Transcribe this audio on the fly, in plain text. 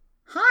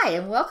Hi,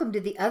 and welcome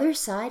to the other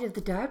side of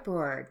the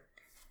dartboard.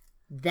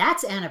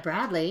 That's Anna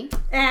Bradley.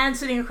 And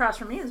sitting across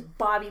from me is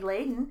Bobbie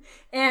Layden.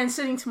 And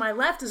sitting to my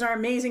left is our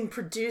amazing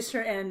producer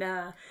and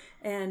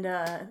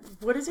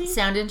what is he?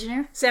 Sound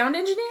engineer. Sound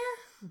engineer?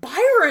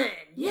 Byron!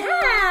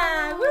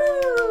 Yeah!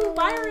 Woo!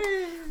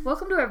 Byron!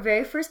 Welcome to our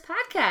very first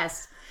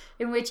podcast,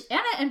 in which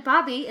Anna and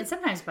Bobbie, and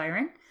sometimes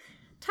Byron,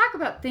 talk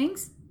about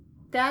things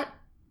that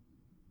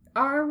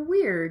are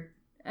weird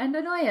and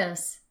annoy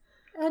us,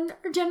 and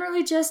are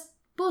generally just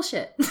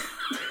bullshit.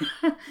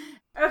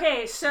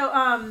 Okay, so,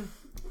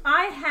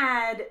 I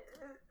had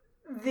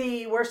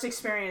the worst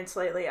experience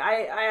lately.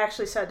 I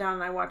actually sat down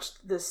and I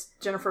watched this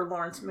Jennifer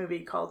Lawrence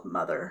movie called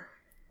Mother.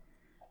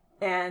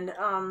 And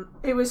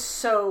it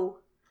was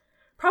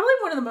probably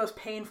one of the most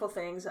painful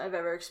things I've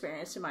ever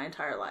experienced in my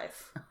entire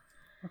life.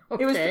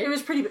 Okay. It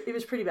was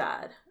pretty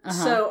bad. Uh-huh.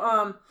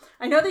 So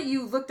I know that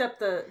you looked up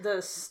the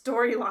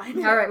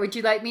storyline. All right, would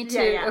you like me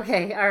to? Yeah.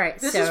 Okay, all right.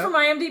 This is from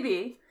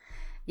IMDb.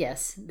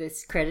 Yes,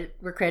 this credit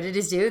where credit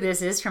is due.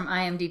 This is from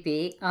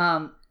IMDb.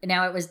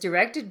 Now it was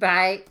directed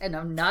by, and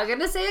I'm not going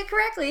to say it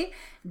correctly,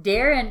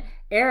 Darren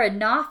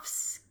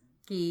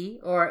Aronofsky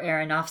or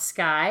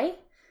Aronofsky.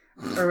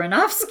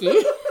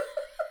 Aronofsky.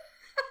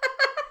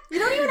 You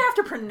don't even have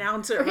to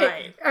pronounce it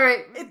right. All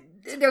right.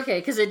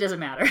 Okay, because it doesn't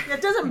matter.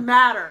 It doesn't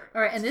matter.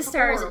 All right, and this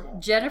stars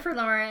Jennifer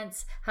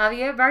Lawrence,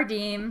 Javier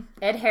Bardem,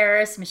 Ed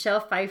Harris, Michelle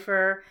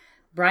Pfeiffer,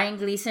 Brian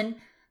Gleason,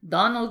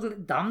 Donald.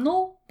 I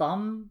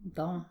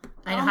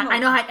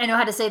know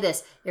how to say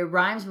this. It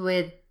rhymes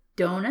with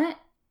donut.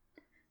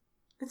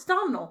 It's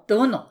Donald.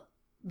 Donald.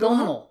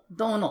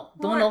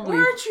 Why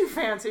aren't you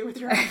fancy with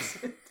your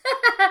accent?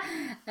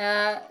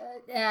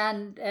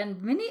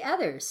 And many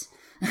others.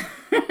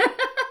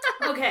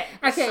 Okay.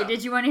 So.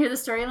 Did you want to hear the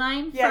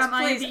storyline? Yes,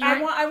 please.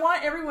 I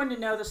want everyone to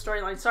know the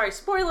storyline. Sorry,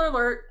 spoiler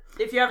alert.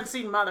 If you haven't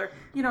seen Mother,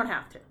 you don't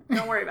have to.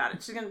 Don't worry about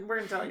it. We're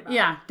gonna tell you about it.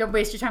 Yeah, don't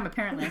waste your time.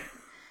 Apparently.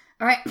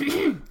 All right.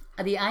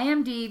 The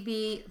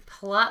IMDb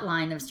plot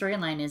line of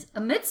storyline is: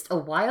 amidst a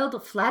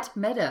wild flat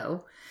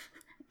meadow,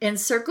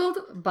 encircled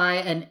by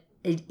an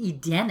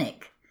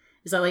Edenic.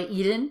 Is that like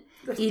Eden?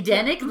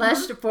 Edenic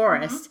lush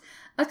forest.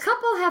 A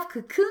couple have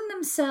cocooned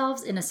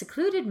themselves in a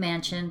secluded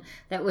mansion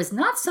that was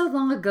not so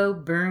long ago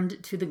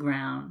burned to the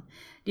ground,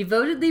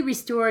 devotedly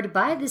restored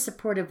by the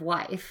supportive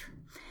wife.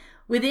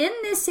 Within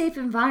this safe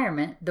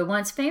environment, the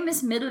once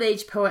famous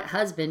middle-aged poet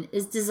husband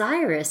is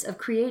desirous of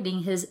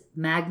creating his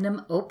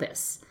magnum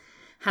opus.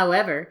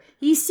 However,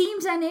 he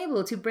seems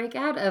unable to break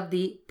out of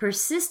the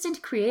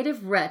persistent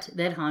creative rut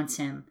that haunts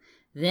him.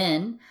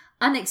 Then,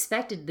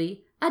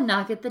 unexpectedly, a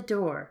knock at the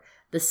door.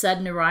 The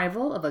sudden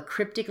arrival of a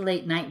cryptic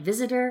late-night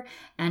visitor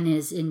and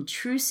his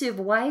intrusive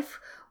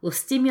wife will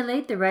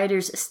stimulate the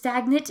writer's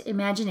stagnant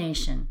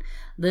imagination.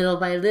 Little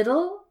by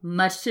little,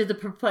 much to the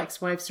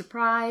perplexed wife's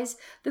surprise,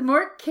 the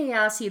more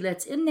chaos he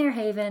lets in their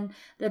haven,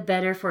 the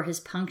better for his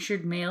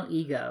punctured male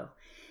ego.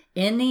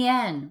 In the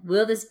end,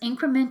 will this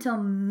incremental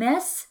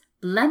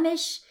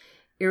blemish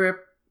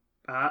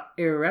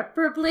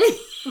irreparably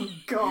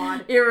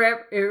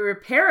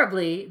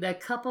irreparably the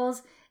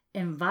couple's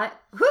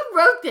who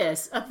wrote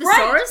this? A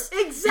thesaurus?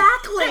 Right.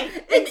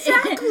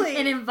 Exactly.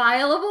 An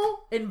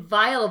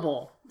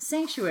inviolable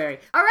sanctuary.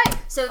 All right,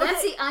 so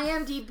that's the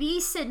IMDb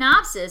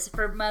synopsis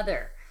for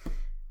Mother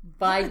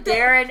by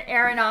Darren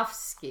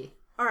Aronofsky.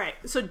 All right,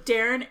 so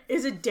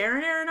is it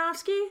Darren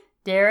Aronofsky?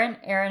 Darren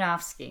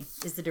Aronofsky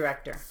is the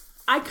director.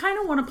 I kind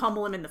of want to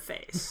pummel him in the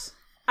face.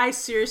 I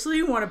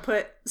seriously want to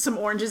put some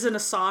oranges in a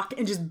sock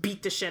and just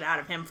beat the shit out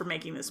of him for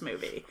making this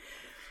movie.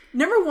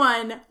 Number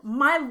one,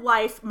 my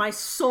life, my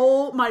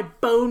soul, my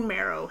bone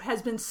marrow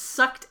has been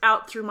sucked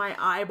out through my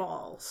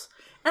eyeballs.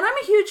 And I'm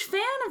a huge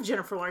fan of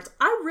Jennifer Lawrence.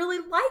 I really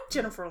like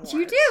Jennifer Lawrence.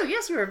 You do?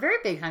 Yes, you were a very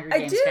big Hunger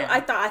Games fan. I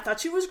thought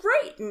she was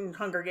great in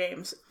Hunger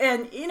Games.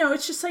 And,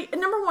 it's just like,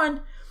 number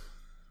one,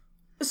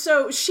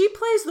 so she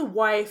plays the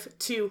wife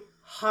to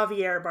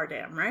Javier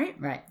Bardem, right?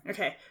 Right.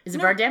 Okay. Is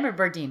it Bardem or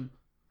Bardem?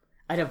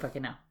 I don't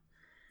fucking know.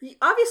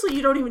 Obviously,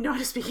 you don't even know how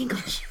to speak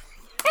English.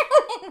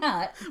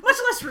 Not. Much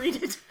less read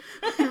it.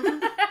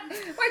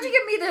 Why'd you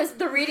give me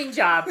the reading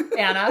job,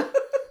 Anna?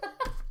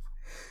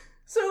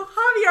 So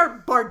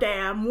Javier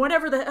Bardem,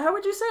 how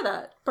would you say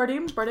that?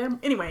 Bardem?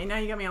 Anyway, now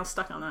you got me all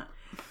stuck on that.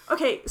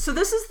 Okay, so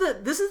this is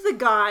the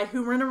guy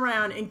who ran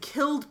around and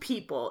killed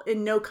people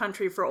in No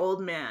Country for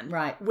Old Men.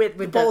 Right. With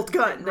the bolt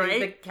gun,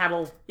 right? The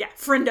cattle. Yeah,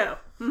 friendo.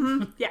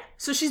 Mm-hmm. Yeah.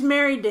 So she's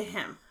married to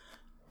him.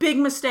 Big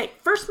mistake.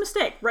 First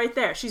mistake right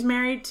there. She's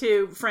married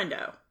to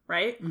friendo,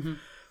 right? Mm-hmm.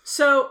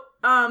 So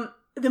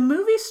the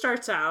movie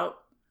starts out,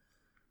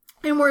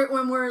 and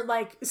we're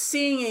like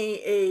seeing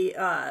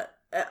a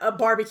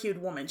barbecued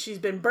woman. She's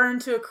been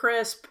burned to a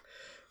crisp.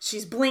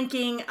 She's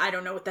blinking. I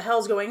don't know what the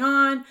hell's going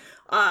on.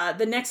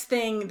 The next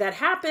thing that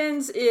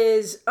happens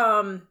is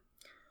Javier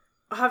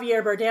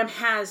Bardem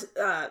has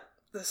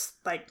this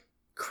like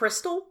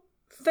crystal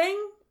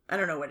thing. I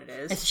don't know what it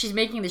is. And she's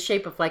making the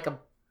shape of like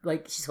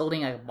she's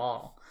holding a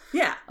ball.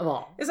 Yeah, a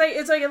ball. It's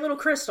like a little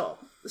crystal.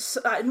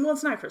 So, well,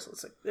 it's not crystal.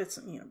 It's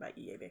about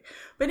EAB.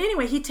 But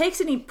anyway, he takes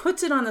it and he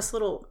puts it on this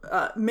little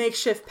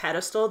makeshift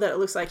pedestal that it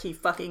looks like he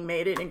fucking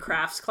made it in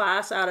crafts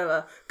class out of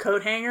a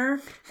coat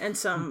hanger and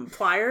some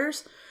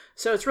pliers.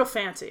 So it's real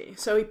fancy.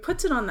 So he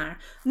puts it on there.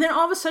 And then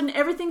all of a sudden,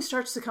 everything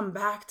starts to come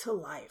back to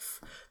life.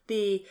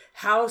 The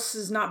house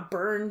is not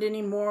burned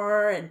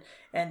anymore.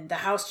 And the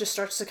house just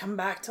starts to come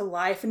back to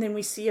life. And then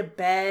we see a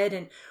bed.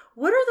 And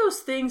what are those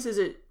things?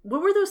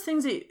 What were those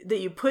things that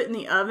you put in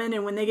the oven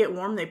and when they get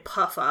warm, they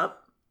puff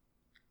up?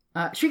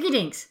 Shrinky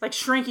dinks. Like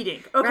Shrinky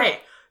Dink. Okay. Right.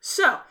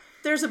 So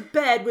there's a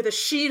bed with a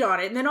sheet on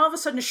it. And then all of a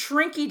sudden,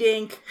 Shrinky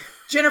Dink,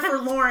 Jennifer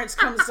Lawrence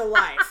comes to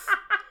life.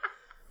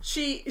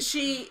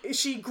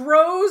 She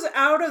grows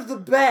out of the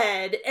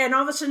bed, and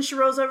all of a sudden she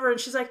rolls over and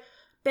she's like,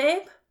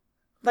 babe?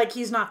 Like,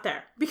 he's not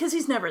there. Because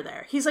he's never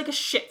there. He's like a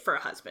shit for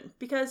a husband.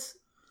 Because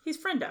he's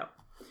friendo.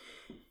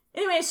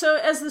 Anyway, so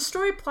as the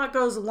story plot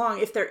goes along,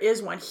 if there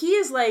is one, he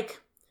is like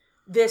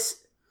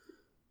this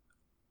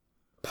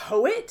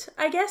poet,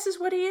 I guess is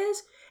what he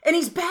is. And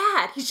he's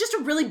bad. He's just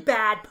a really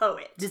bad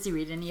poet. Does he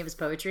read any of his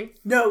poetry?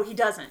 No, he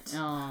doesn't.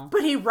 Oh.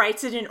 But he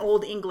writes it in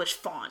Old English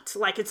font.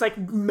 Like, it's like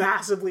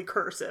massively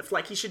cursive.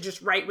 Like, he should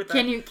just write with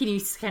Can you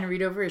kind of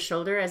read over his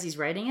shoulder as he's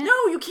writing it?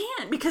 No, you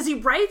can't. Because he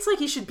writes like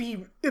he should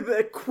be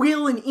a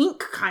quill and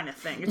ink kind of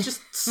thing. It's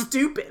just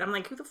stupid. I'm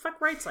like, who the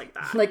fuck writes like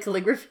that? Like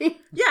calligraphy?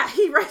 Yeah,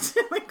 he writes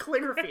it like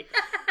calligraphy.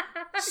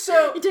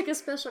 So he took a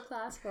special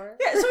class for it.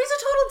 Yeah, so he's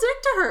a total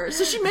dick to her.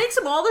 So she makes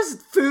him all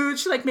this food.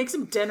 She like makes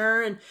him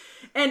dinner and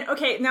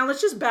okay, now let's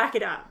just back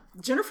it up.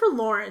 Jennifer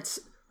Lawrence,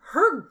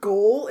 her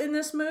goal in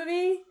this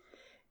movie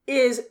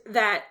is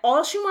that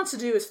all she wants to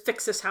do is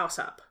fix this house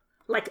up.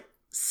 Like,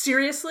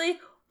 seriously,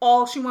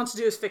 all she wants to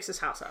do is fix this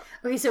house up.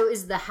 Okay, so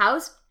is the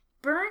house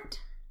burnt?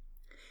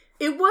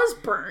 It was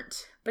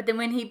burnt. But then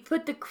when he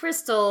put the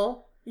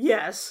crystal...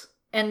 Yes.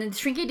 And then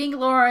Shrinky Dink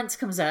Lawrence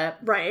comes up.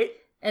 Right.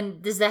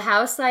 And does the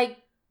house, like,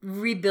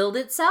 rebuild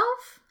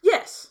itself?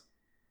 Yes.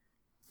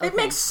 Okay. It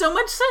makes so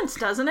much sense,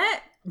 doesn't it?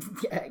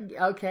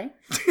 Yeah, okay.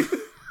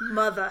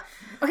 Mother.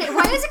 Okay,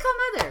 why is it called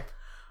Mother?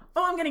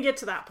 Oh, I'm going to get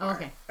to that part.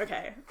 Okay.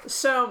 Okay.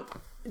 So,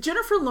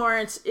 Jennifer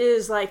Lawrence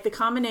is like the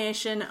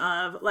combination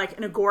of like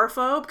an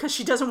agoraphobe because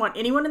she doesn't want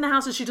anyone in the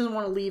house and she doesn't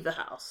want to leave the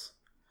house.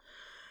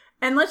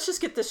 And let's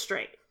just get this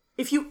straight.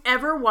 If you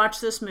ever watch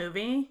this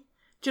movie,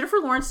 Jennifer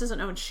Lawrence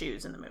doesn't own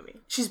shoes in the movie.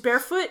 She's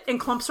barefoot and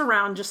clumps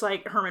around just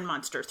like Herman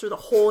Munster through the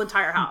whole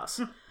entire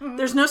house.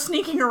 There's no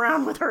sneaking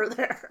around with her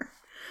there.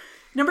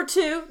 Number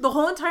two, the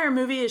whole entire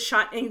movie is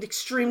shot in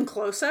extreme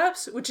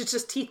close-ups, which is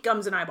just teeth,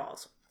 gums, and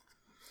eyeballs.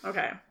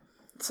 Okay,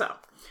 so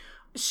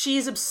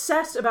she's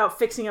obsessed about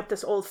fixing up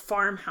this old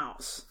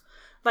farmhouse.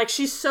 Like,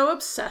 she's so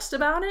obsessed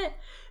about it,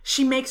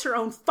 she makes her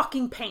own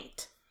fucking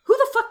paint. Who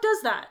the fuck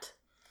does that?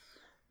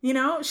 You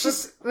know,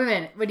 she's... Wait a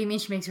minute, what do you mean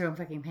she makes her own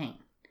fucking paint?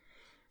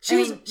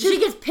 She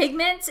gets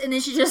pigments and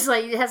then she just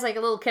like has like a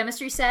little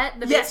chemistry set in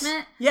the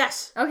basement?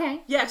 Yes.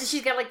 Okay. Yes.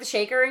 She's got like the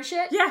shaker and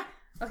shit? Yeah.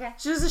 Okay.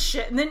 She does this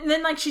shit. And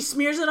then like she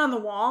smears it on the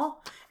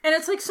wall and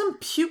it's like some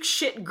puke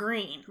shit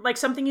green. Like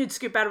something you'd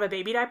scoop out of a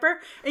baby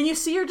diaper. And you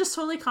see her just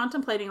totally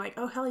contemplating like,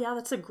 oh hell yeah,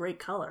 that's a great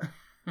color.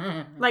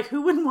 Like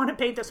who wouldn't want to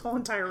paint this whole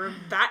entire room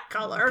that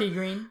color? Pea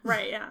green.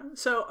 Right, yeah.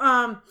 So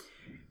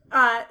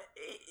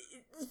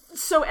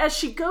as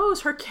she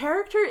goes, her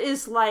character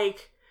is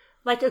like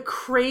a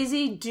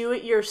crazy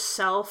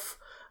do-it-yourself,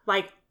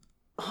 like,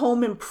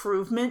 home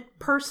improvement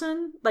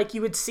person. Like,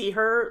 you would see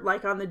her,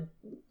 like, on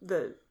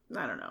the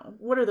I don't know,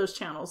 what are those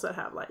channels that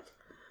have, like...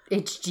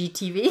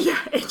 HGTV? Yeah,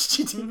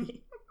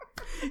 HGTV.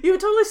 You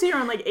would totally see her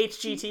on, like,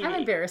 HGTV.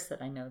 I'm embarrassed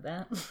that I know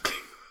that.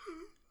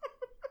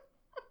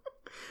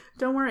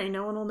 Don't worry,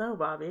 no one will know,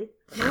 Bobbie.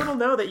 No one will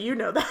know that you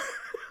know that.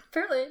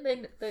 Apparently,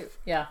 they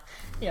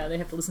they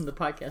have to listen to the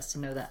podcast to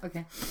know that.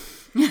 Okay.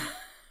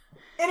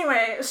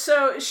 Anyway,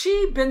 so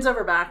she bends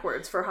over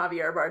backwards for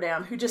Javier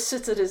Bardem, who just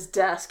sits at his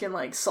desk and,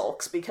 like,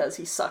 sulks because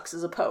he sucks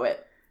as a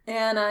poet.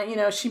 And,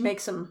 she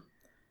makes him...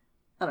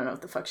 I don't know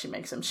what the fuck she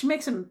makes him. She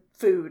makes him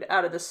food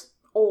out of this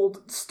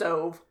old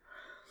stove.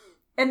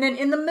 And then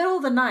in the middle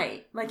of the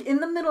night,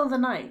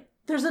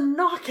 there's a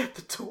knock at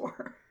the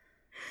door.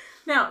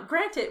 Now,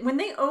 granted, when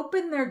they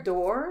open their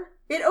door,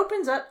 it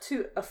opens up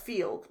to a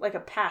field, like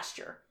a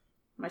pasture.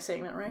 Am I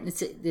saying that right?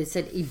 It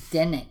said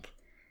Edenic.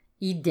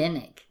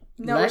 Edenic.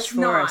 No, Lush it's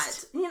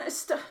forest. not.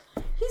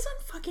 He's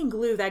on fucking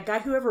glue, that guy,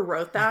 whoever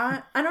wrote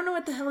that. I don't know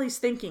what the hell he's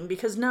thinking,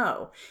 because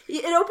no.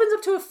 It opens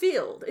up to a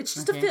field. It's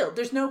just a field.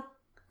 There's no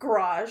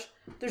garage.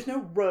 There's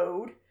no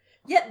road.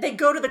 Yet they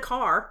go to the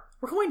car.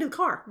 We're going to the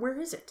car. Where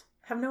is it?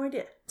 I have no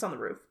idea. It's on the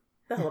roof.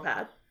 The helipad. I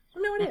have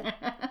no idea.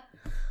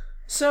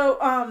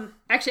 So,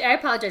 Actually, I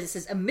apologize. It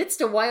says,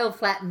 amidst a wild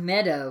flat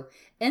meadow,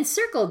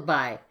 encircled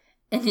by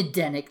an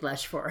Edenic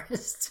lush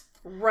forest.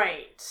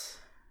 Right.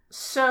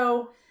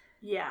 So,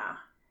 yeah.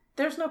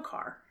 There's no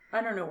car.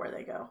 I don't know where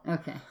they go.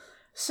 Okay.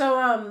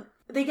 So,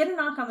 they get a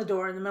knock on the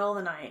door in the middle of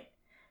the night.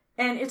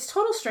 And it's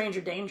total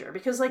stranger danger.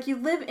 Because, like, you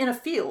live in a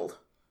field,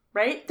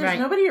 right? There's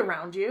nobody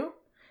around you.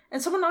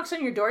 And someone knocks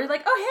on your door. You're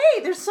like, oh,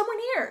 hey, there's someone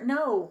here.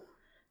 No.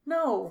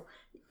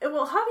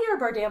 Javier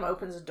Bardem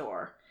opens a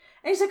door.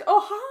 And he's like,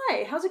 oh,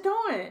 hi, how's it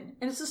going?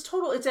 And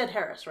it's Ed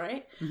Harris,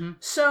 right? Mm-hmm.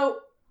 So,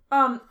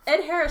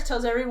 Ed Harris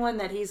tells everyone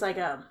that he's like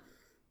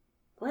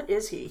what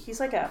is he? He's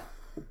like a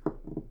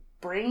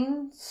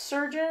brain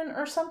surgeon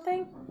or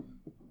something.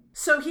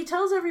 So he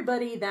tells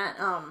everybody that,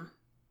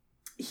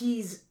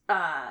 he's,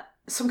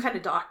 some kind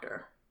of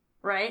doctor,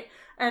 right?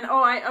 And,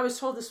 I was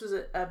told this was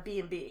a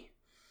B&B.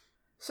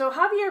 So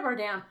Javier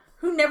Bardem,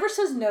 who never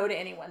says no to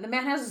anyone. The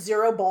man has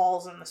 0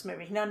 balls in this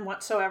movie. None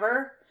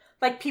whatsoever.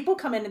 Like, people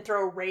come in and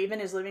throw a rave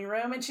in his living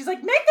room, and she's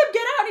like, make them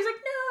get out! And he's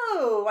like,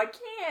 no, I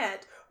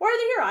can't. Why are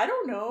they here? I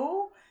don't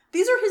know.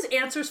 These are his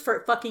answers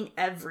for fucking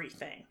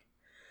everything.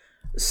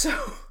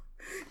 So,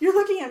 you're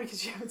looking at me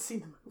because you haven't seen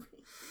the movie.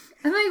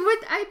 I'm like,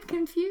 what? I'm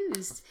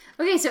confused.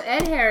 Okay, so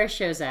Ed Harris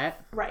shows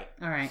up. Right.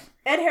 All right.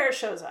 Ed Harris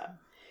shows up.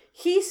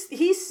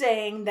 He's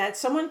saying that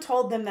someone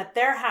told them that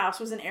their house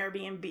was an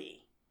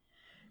Airbnb.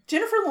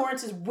 Jennifer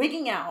Lawrence is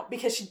wigging out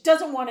because she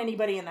doesn't want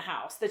anybody in the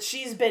house. That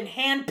she's been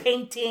hand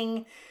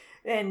painting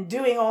and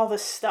doing all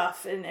this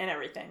stuff and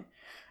everything.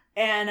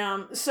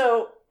 And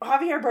so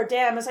Javier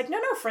Bardem is like, no,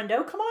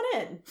 friendo, come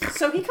on in.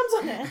 So he comes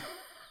on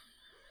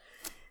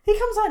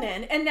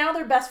in. And now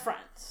they're best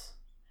friends.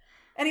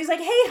 And he's like,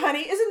 hey,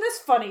 honey, isn't this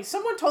funny?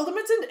 Someone told him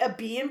it's a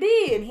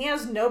B&B and he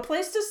has no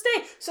place to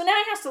stay. So now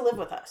he has to live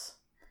with us,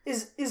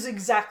 is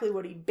exactly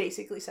what he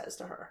basically says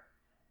to her.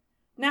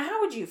 Now, how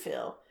would you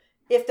feel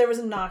if there was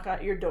a knock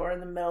at your door in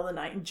the middle of the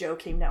night and Joe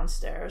came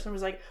downstairs and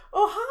was like,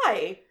 oh,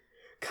 hi,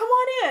 come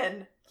on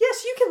in.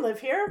 Yes, you can live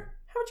here.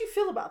 How would you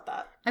feel about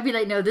that? I'd be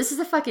like, no, this is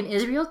a fucking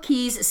Israel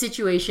Keys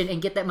situation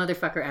and get that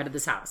motherfucker out of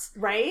this house.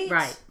 Right?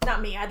 Right.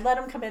 Not me. I'd let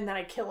him come in, then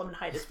I'd kill him and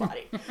hide his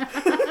body.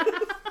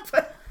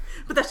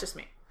 but that's just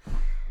me.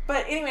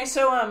 But anyway,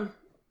 so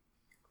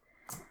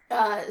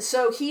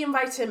he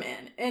invites him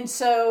in. And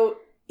so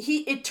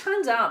it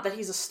turns out that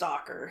he's a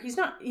stalker. He's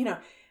not,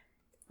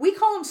 we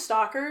call him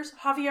stalkers.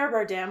 Javier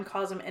Bardem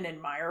calls him an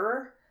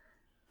admirer.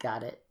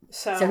 Got it.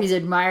 So he's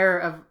an admirer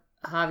of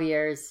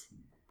Javier's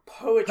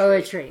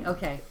poetry.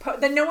 Okay.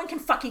 That no one can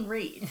fucking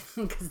read.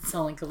 Because it's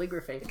all in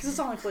calligraphy.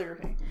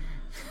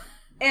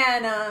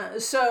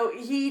 And so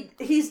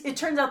it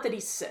turns out that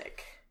he's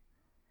sick.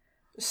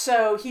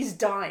 So he's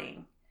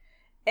dying.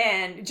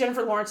 And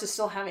Jennifer Lawrence is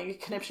still having a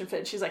conniption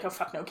fit. She's like, oh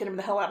fuck no, get him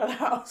the hell out of the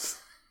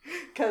house.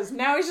 Because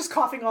now he's just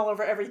coughing all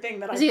over everything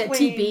that I cleaned. Is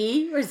he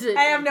a TB? Or is it...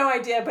 I have no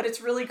idea, but it's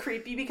really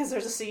creepy because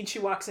there's a scene she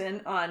walks in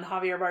on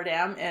Javier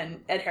Bardem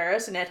and Ed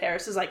Harris, and Ed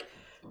Harris is like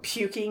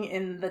puking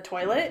in the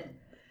toilet.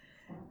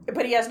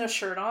 But he has no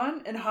shirt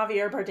on, and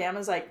Javier Bardem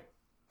is like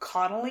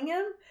coddling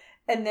him,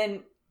 and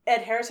then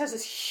Ed Harris has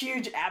this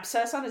huge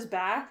abscess on his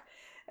back,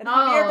 and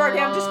Javier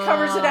Bardem just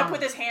covers it up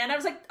with his hand. I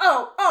was like,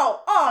 oh.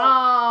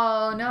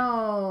 Oh,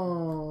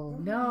 no.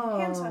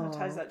 Hand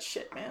sanitize that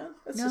shit, man.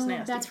 That's just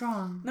nasty. That's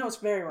wrong. No, it's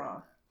very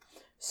wrong.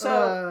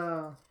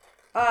 So,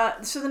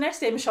 so the next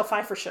day, Michelle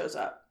Pfeiffer shows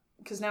up,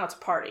 because now it's a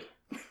party.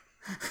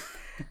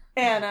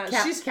 And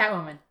she's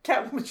Catwoman.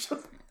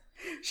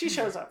 She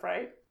shows up,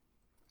 right?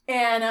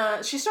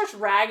 And she starts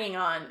ragging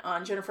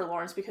on Jennifer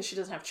Lawrence because she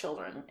doesn't have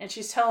children, and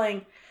she's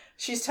telling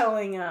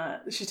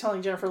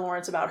Jennifer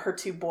Lawrence about her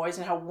 2 boys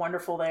and how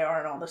wonderful they are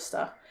and all this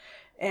stuff.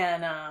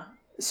 And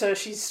so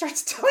she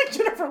starts telling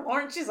Jennifer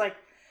Lawrence, she's like,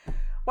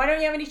 "Why don't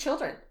you have any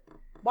children?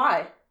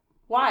 Why?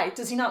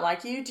 Does he not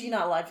like you? Do you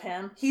not love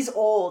him? He's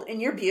old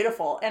and you're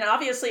beautiful, and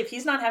obviously if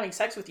he's not having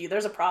sex with you,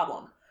 there's a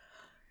problem."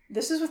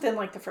 This is within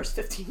like the first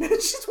 15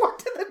 minutes she's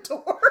walked in the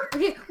door.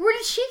 Okay, where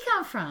did she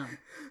come from?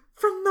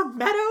 From the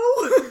meadow?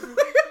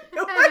 I have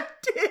no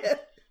idea.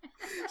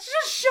 She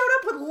just showed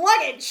up with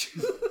luggage.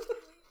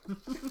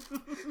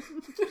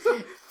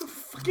 A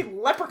fucking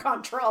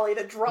leprechaun trolley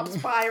that drops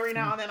by every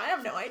now and then. I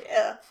have no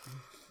idea.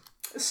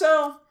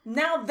 So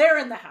now they're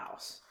in the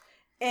house.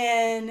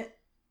 And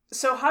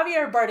so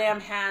Javier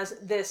Bardem has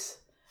this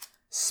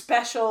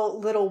special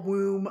little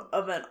womb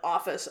of an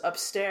office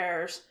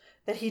upstairs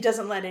that he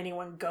doesn't let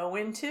anyone go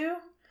into.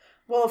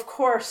 Well, of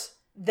course,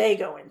 they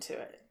go into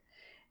it.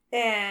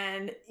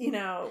 And,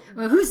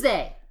 Well, who's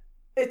they?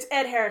 It's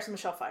Ed Harris and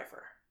Michelle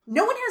Pfeiffer.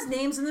 No one has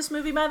names in this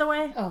movie, by the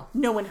way. Oh.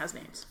 No one has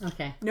names.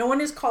 Okay. No one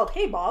is called,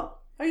 hey, Bob,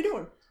 how you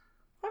doing?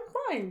 I'm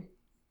fine,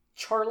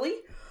 Charlie.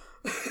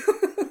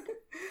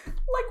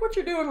 Like what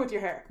you're doing with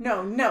your hair.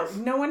 No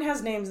one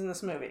has names in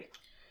this movie.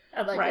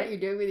 I like what you're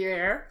doing with your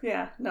hair.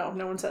 Yeah, no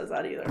one says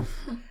that either.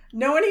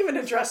 No one even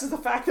addresses the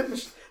fact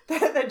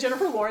that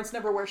Jennifer Lawrence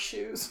never wears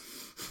shoes.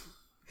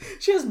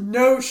 She has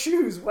no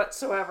shoes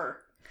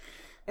whatsoever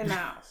in the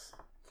house.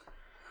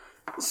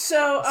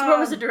 So what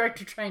was the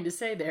director trying to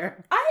say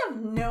there? I have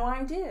no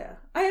idea.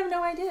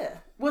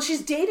 Well,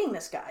 she's dating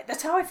this guy.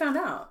 That's how I found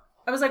out.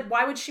 I was like,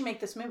 why would she make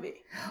this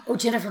movie? Oh,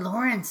 Jennifer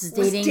Lawrence is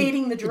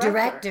dating the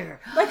director.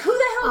 Like, who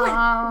the hell would...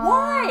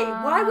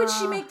 Why? Why would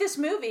she make this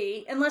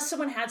movie unless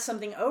someone had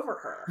something over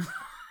her?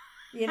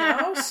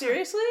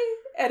 Seriously?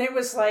 And it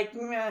was like,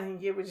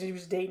 he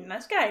was dating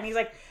this guy. And he's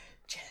like,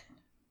 Jen,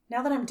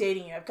 now that I'm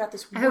dating you, I've got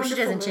this wonderful I hope she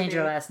doesn't movie. Change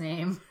her last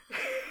name.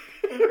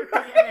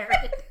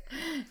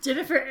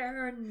 Jennifer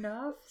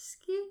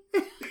Aronofsky?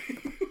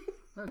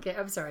 Okay,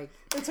 I'm sorry.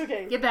 It's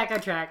okay. Get back on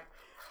track.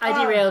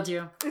 I derailed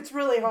you. It's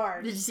really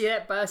hard. Did you see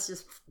that bus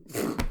just...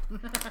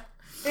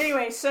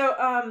 Anyway,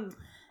 so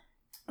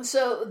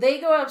they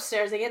go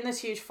upstairs. They get in this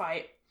huge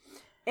fight.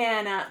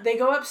 And they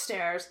go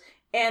upstairs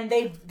and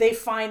they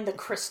find the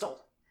crystal.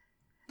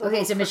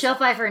 Okay, so Michelle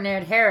Pfeiffer and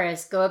Ed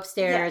Harris go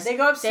upstairs. Yeah, they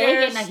go upstairs. They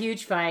get in a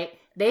huge fight.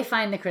 They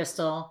find the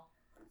crystal.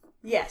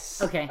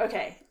 Yes.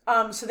 Okay.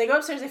 So they go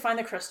upstairs, they find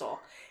the crystal.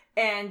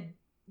 And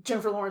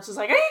Jennifer Lawrence is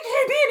like, oh, you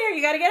can't be in here,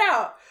 you gotta get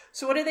out.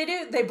 So what do?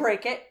 They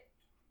break it,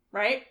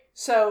 right?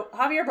 So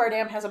Javier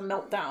Bardem has a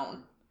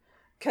meltdown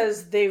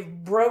because they've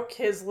broke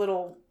his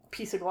little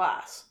piece of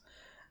glass.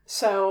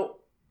 So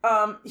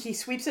he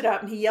sweeps it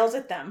up and he yells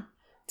at them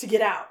to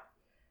get out.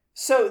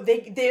 So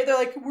they're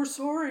like, we're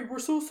sorry, we're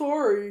so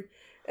sorry.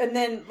 And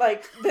then then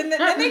they turn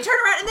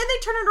around and then they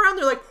turn it around.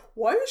 They're like,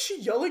 why is she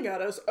yelling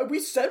at us? We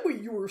said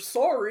you were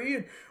sorry,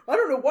 and I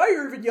don't know why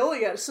you're even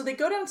yelling at us. So they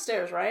go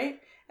downstairs, right?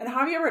 And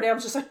Javier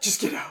Bardem's just like,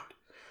 just get out.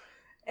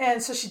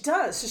 And so she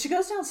does. So she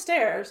goes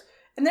downstairs,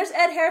 and there's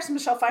Ed Harris and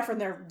Michelle Pfeiffer, and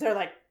they're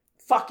like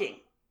fucking,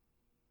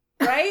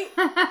 right?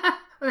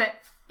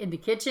 In the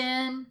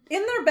kitchen,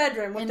 in their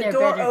bedroom with the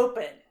door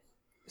open,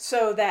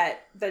 so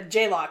that the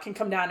J-Lock can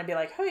come down and be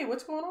like, hey,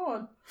 what's going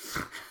on?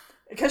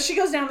 Because she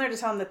goes down there to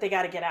tell them that they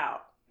got to get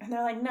out. And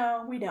they're like,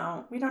 no, we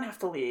don't. We don't have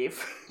to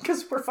leave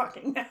because we're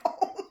fucking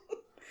now.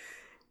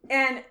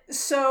 And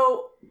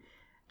so...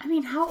 I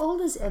mean, how old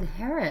is Ed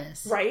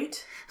Harris?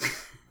 Right?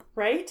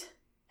 Right?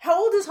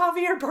 How old is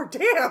Javier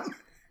Bardem?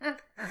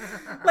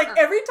 Like,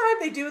 every time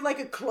they do, like,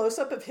 a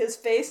close-up of his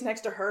face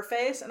next to her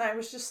face, and I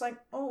was just like,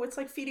 oh, it's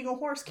like feeding a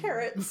horse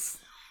carrots.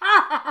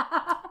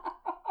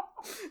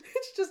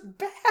 It's just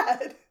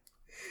bad.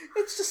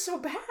 It's just so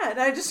bad.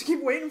 I just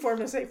keep waiting for him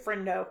to say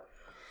friendo.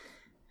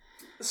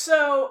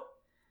 So...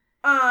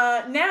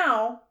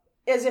 now,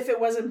 as if it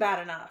wasn't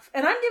bad enough.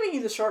 And I'm giving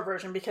you the short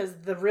version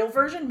because the real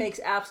version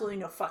makes absolutely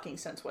no fucking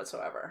sense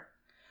whatsoever.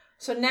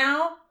 So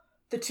now,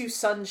 the two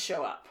sons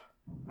show up,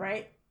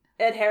 right?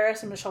 Ed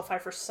Harris and Michelle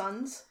Pfeiffer's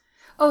sons.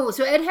 Oh,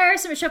 so Ed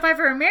Harris and Michelle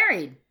Pfeiffer are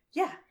married?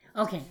 Yeah.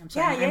 Okay, I'm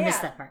sorry. I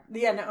missed that part.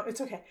 Yeah, no, it's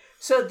okay.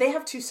 So they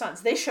have two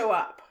sons. They show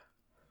up.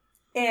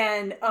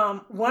 And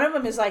one of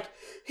them is like,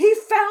 he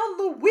found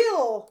the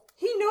will.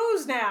 He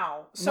knows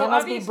now. So that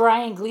must be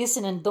Brian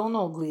Gleason and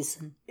Donald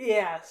Gleason.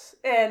 Yes.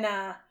 And,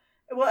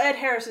 Ed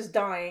Harris is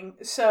dying.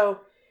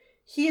 So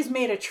he has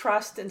made a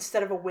trust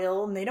instead of a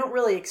will. And they don't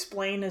really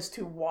explain as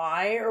to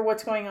why or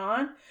what's going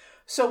on.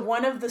 So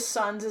one of the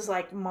sons is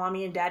like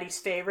mommy and daddy's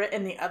favorite.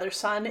 And the other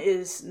son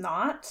is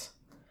not.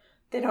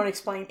 They don't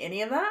explain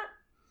any of that.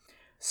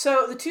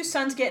 So the two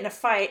sons get in a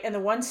fight. And the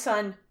one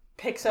son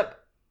picks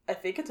up, I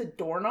think it's a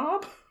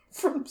doorknob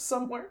from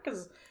somewhere.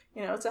 Because,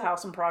 it's a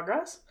house in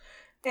progress.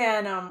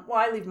 And,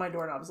 I leave my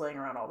doorknobs laying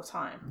around all the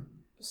time.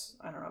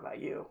 I don't know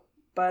about you.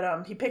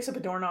 But he picks up a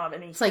doorknob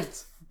and It's like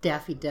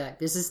Daffy Duck.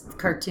 This is a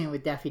cartoon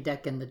with Daffy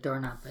Duck and the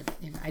doorknob, but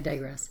I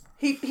digress.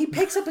 He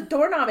picks up a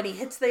doorknob and he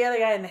hits the other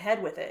guy in the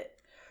head with it.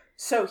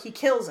 So he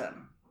kills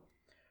him.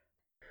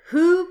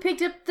 Who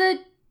picked up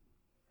the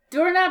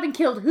doorknob and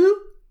killed who?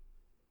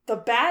 The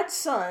bad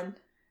son.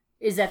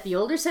 Is that the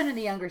older son or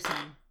the younger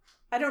son?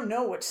 I don't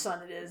know which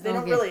son it is. They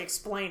don't really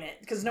explain it.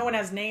 Because no one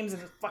has names in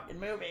the fucking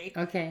movie.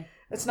 Okay.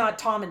 It's not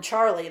Tom and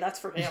Charlie, that's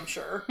for damn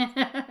sure.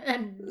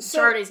 And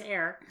Charlie's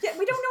hair. Yeah,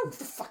 we don't know what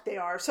the fuck they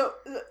are. So,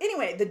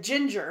 anyway, the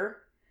ginger,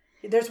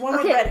 there's one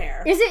with red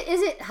hair. Is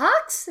it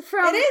Hux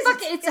from... It is.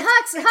 It's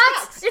Hux. It's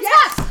Hux. It's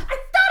yes.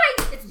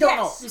 Hux. It's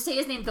Donald. Yes. You say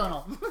his name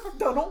Donald.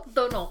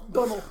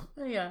 Donald.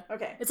 Yeah.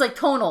 Okay. It's like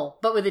tonal,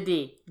 but with a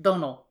D.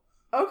 Donald.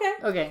 Okay.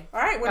 All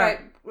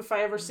right. If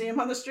I ever see him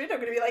on the street, I'm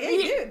going to be like, hey,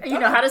 dude. You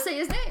know how to say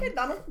his name. Hey,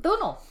 Donald.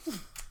 Donald.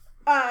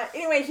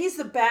 Anyway, he's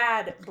the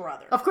bad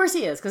brother. Of course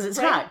he is, because it's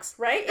Hux.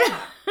 Right?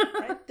 Yeah.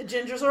 Right? The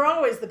gingers are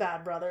always the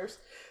bad brothers.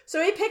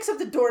 So he picks up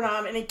the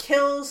doorknob and he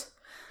kills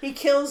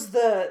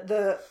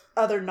the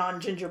other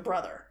non-ginger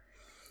brother.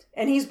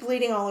 And he's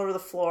bleeding all over the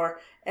floor.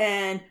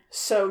 And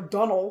so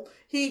Donald,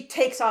 he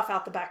takes off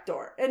out the back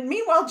door. And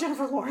meanwhile,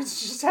 Jennifer Lawrence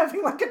is just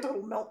having like a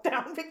total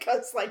meltdown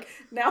because like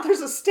now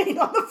there's a stain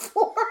on the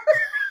floor.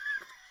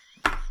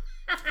 I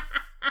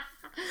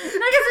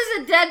guess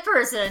there's a dead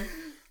person.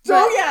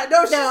 No,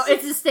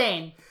 it's a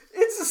stain.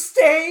 It's a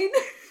stain.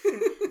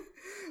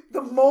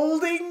 The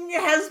molding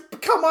has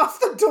come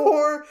off the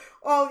door.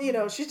 Oh,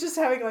 she's just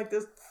having like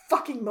this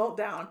fucking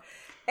meltdown.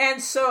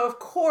 And so, of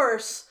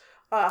course,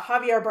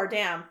 Javier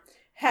Bardem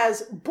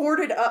has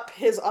boarded up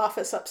his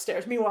office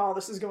upstairs. Meanwhile, all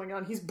this is going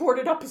on. He's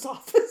boarded up his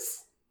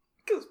office.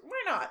 Because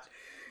why not?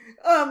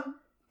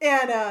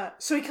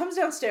 So he comes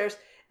downstairs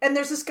and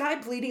there's this guy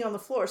bleeding on the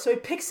floor. So he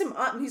picks him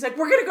up and he's like,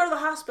 we're going to go to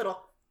the hospital.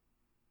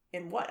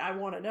 In what? I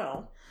want to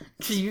know.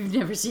 Because you've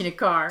never seen a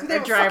car, Do they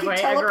have a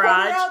driveway, a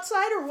garage.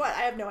 outside or what?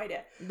 I have no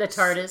idea. The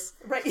TARDIS.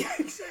 Right, yeah,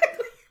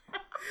 exactly.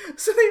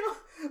 So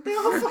they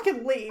all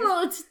fucking leave.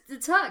 Well, it's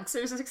Hux.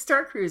 There's a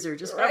Star Cruiser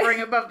just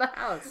hovering above the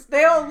house.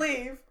 They all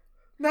leave.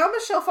 Now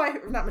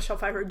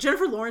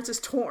Jennifer Lawrence is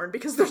torn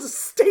because there's a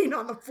stain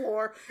on the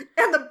floor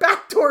and the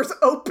back door's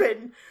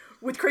open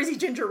with Crazy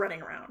Ginger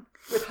running around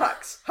with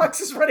Hux. Hux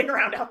is running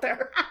around out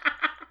there.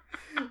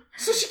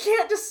 So she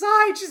can't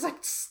decide. She's like,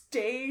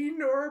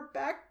 stain or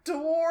back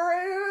door?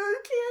 I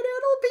can't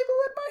handle people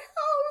in my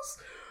house.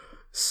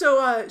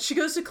 So she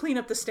goes to clean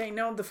up the stain.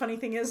 Now, the funny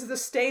thing is, the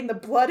stain, the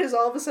blood is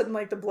all of a sudden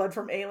like the blood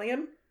from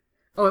Alien.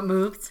 Oh, it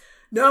moved?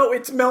 No,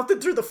 it's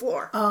melted through the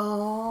floor.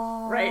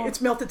 Oh. Right?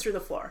 It's melted through the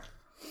floor.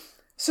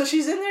 So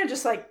she's in there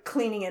just like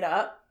cleaning it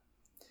up.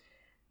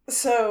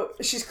 So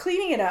she's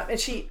cleaning it up and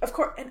she, of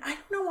course, and I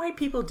don't know why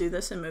people do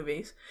this in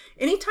movies.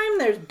 Anytime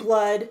there's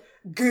blood,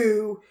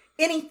 goo,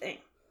 anything,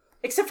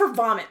 except for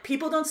vomit.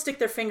 People don't stick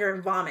their finger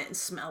in vomit and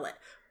smell it.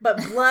 But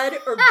blood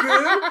or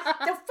goo,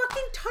 they'll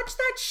fucking touch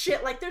that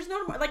shit like there's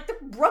no, like they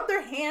rub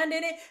their hand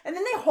in it and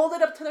then they hold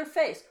it up to their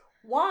face.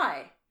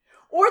 Why?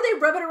 Or they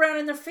rub it around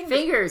in their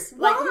fingers.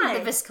 Why? Like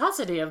the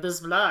viscosity of this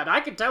blood.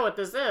 I can tell what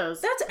this is.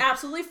 That's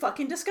absolutely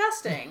fucking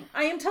disgusting.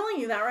 I am telling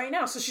you that right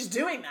now. So she's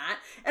doing that,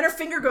 and her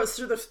finger goes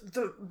through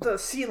the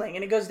ceiling,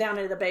 and it goes down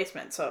into the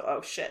basement. So,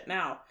 oh shit,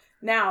 now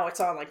it's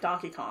on like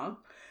Donkey Kong.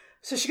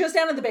 So she goes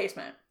down to the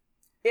basement.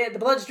 The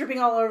blood's dripping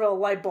all over the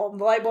light bulb,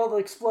 and the light bulb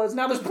explodes.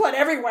 Now there's blood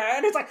everywhere,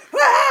 and it's like,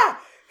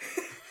 ah!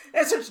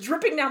 And it starts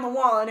dripping down the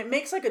wall, and it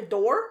makes like a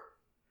door.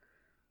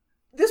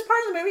 This part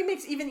of the movie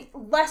makes even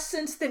less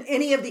sense than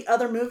any of the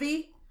other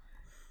movie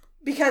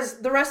because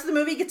the rest of the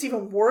movie gets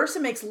even worse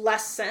and makes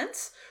less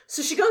sense.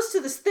 So she goes to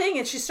this thing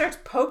and she starts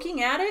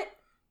poking at it,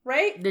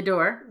 right? The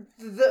door.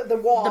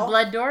 The wall. The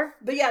blood door?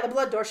 The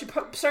blood door. She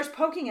starts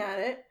poking at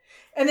it.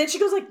 And then she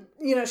goes like,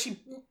 she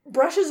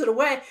brushes it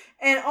away.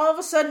 And all of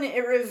a sudden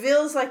it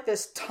reveals like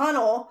this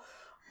tunnel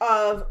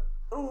of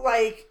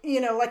like,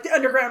 like the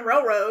Underground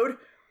Railroad.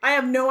 I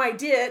have no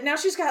idea. Now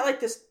she's got like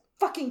this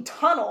fucking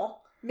tunnel.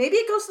 Maybe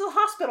it goes to the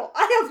hospital.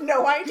 I have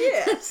no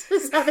idea. This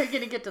is how they're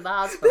going to get to the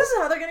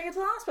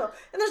hospital.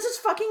 And there's this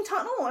fucking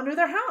tunnel under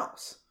their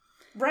house.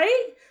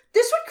 Right?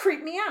 This would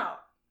creep me out.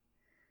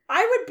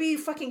 I would be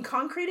fucking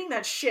concreting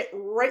that shit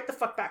right the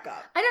fuck back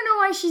up. I don't know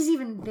why she's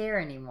even there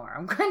anymore.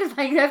 I'm kind of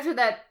like, after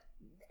that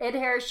Ed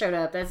Harris showed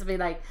up, that's to be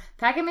like,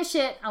 packing my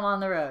shit, I'm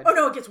on the road. Oh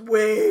no, it gets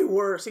way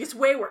worse.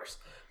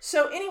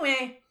 So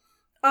anyway,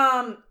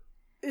 I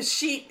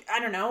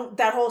don't know,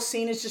 that whole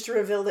scene is just to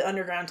reveal the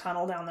underground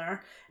tunnel down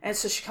there. And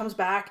so she comes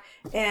back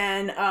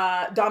and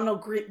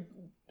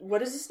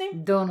what is his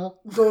name? Donald.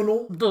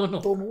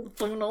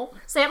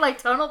 Say it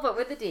like Tonal, but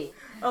with a D.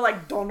 Oh,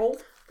 like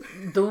Donald?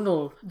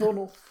 Donald.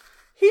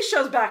 He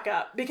shows back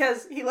up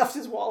because he left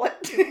his wallet.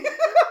 I'm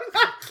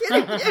not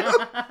kidding you.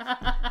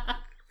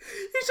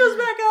 He shows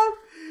back up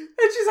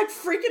and she's like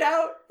freaking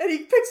out and he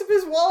picks up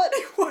his wallet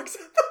and he walks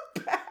out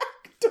the back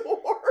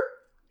door.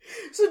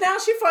 So now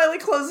she finally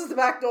closes the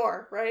back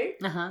door, right?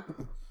 Uh-huh.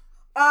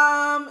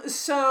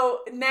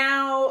 So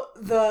now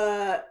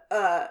the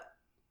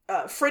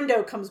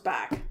friendo comes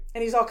back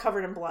and he's all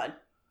covered in blood.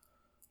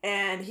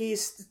 And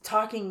he's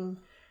talking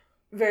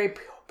very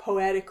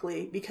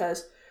poetically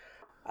because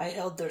I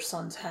held their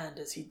son's hand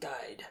as he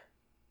died.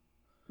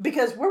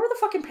 Because where were the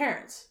fucking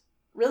parents?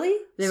 Really?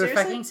 They Seriously?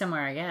 were fucking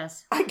somewhere, I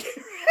guess. I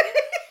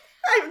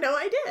have no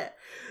idea.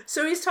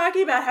 So he's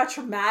talking about how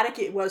traumatic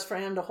it was for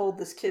him to hold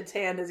this kid's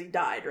hand as he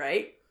died,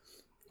 right?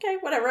 Okay,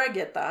 whatever, I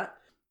get that.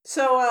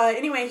 So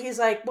anyway, he's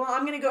like, well,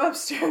 I'm going to go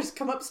upstairs.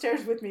 Come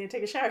upstairs with me and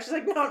take a shower. She's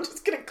like, no, I'm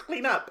just going to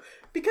clean up.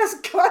 Because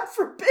God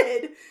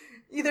forbid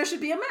there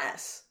should be a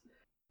mess.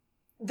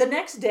 The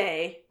next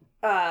day,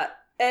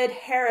 Ed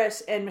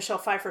Harris and Michelle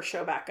Pfeiffer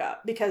show back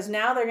up. Because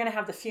now they're going to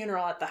have the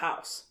funeral at the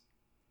house.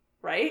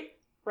 Right?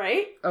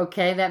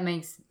 Okay, that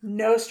makes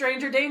no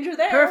stranger danger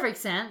there. Perfect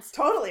sense.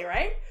 Totally,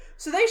 right?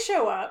 So they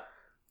show up,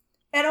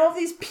 and all of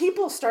these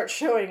people start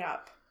showing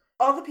up.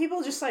 All the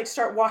people just like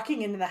start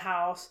walking into the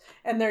house,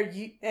 and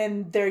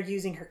they're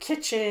using her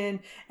kitchen,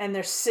 and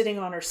they're sitting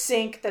on her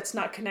sink that's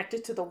not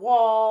connected to the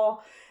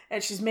wall,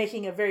 and she's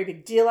making a very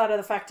big deal out of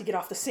the fact to get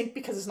off the sink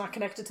because it's not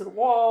connected to the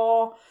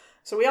wall.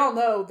 So we all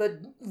know that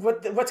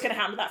what's going to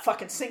happen to that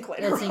fucking sink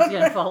later. That sink's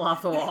going to fall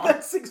off the wall.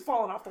 That sink's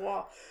falling off the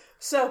wall.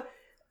 So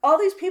all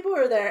these people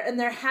are there, and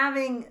they're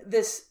having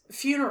this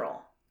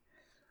funeral.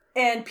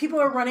 And people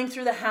are running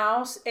through the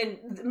house,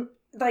 and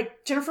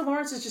like Jennifer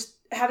Lawrence is just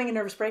having a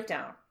nervous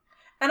breakdown.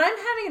 And I'm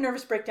having a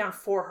nervous breakdown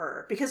for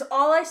her, because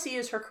all I see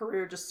is her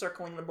career just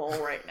circling the bowl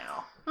right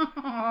now.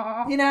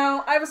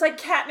 I was like,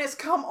 Katniss,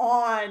 come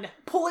on.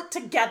 Pull it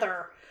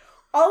together.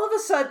 All of a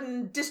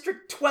sudden,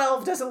 District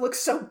 12 doesn't look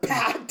so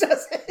bad,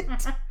 does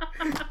it?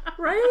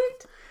 Right?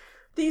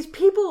 These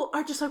people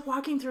are just like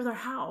walking through their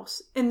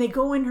house, and they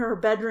go in her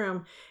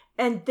bedroom,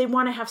 and they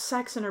want to have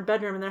sex in her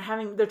bedroom, and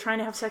they're trying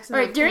to have sex in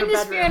her bedroom. During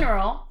this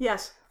funeral.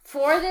 Yes.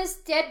 For this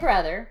dead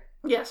brother.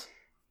 Yes.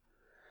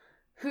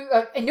 Who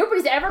and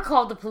nobody's ever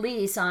called the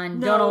police on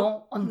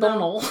Donald.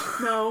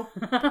 No.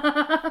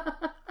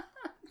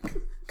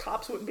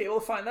 Cops wouldn't be able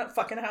to find that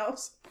fucking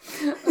house.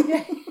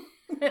 Okay.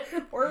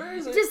 Where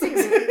is it?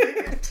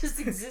 Just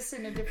exists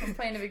in a different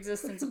plane of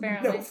existence,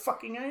 apparently. No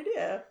fucking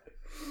idea.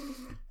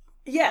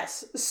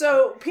 Yes.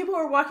 So people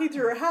are walking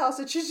through her house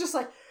and she's just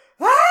like,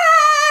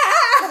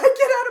 ah, get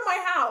out of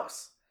my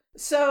house.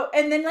 So,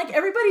 and then like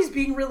everybody's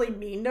being really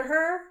mean to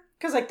her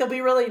because like they'll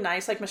be really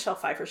nice. Like Michelle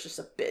Pfeiffer's just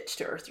a bitch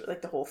to her through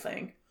like the whole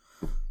thing.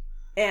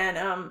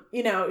 And,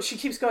 you know, she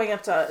keeps going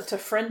up to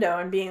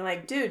Friendo and being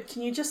like, dude,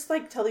 can you just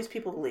like tell these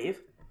people to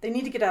leave? They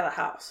need to get out of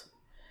the house.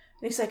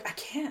 And he's like, I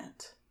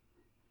can't.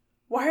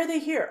 Why are they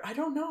here? I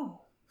don't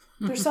know.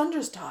 Their son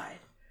just died.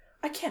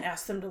 I can't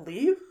ask them to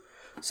leave.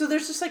 So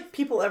there's just like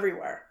people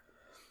everywhere.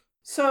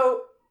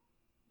 So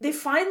they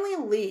finally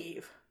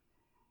leave.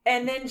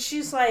 And then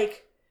she's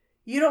like,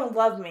 you don't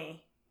love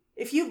me.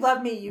 If you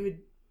love me, you would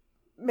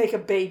make a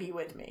baby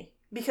with me.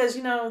 Because,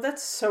 you know,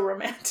 that's so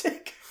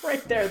romantic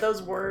right there.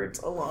 Those words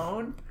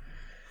alone.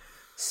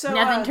 So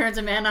nothing turns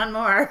a man on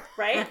more.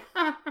 Right?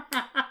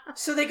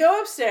 So they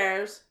go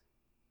upstairs.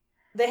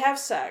 They have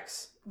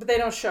sex. But they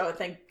don't show it,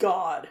 thank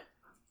God.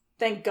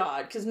 Thank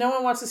God. Because no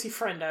one wants to see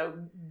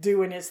Friendo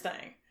doing his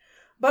thing.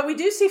 But we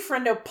do see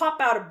Friendo pop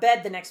out of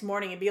bed the next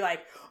morning and be like,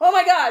 oh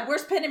my God,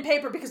 where's pen and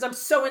paper? Because I'm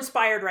so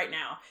inspired right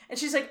now. And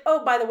she's like,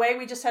 oh, by the way,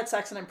 we just had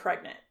sex and I'm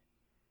pregnant.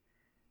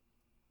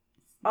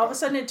 All of a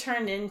sudden it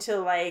turned into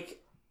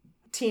like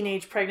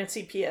teenage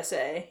pregnancy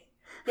PSA.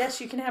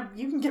 Yes, you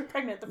can get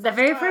pregnant the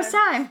very first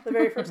time. The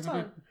very first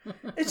time.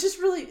 It's just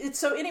really,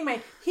 so anyway,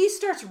 he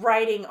starts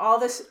writing all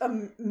this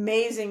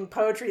amazing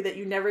poetry that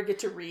you never get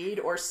to read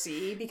or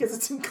see because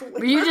it's in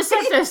calligraphy. You just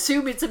have to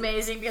assume it's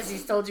amazing because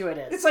he's told you it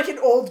is. It's like an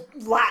old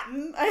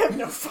Latin. I have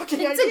no fucking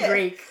idea. It's in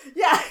Greek.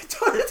 Yeah,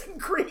 it's in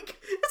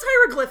Greek. It's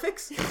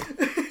hieroglyphics.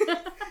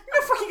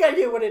 No fucking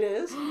idea what it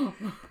is.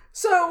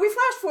 So we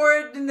flash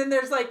forward and then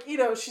there's like, you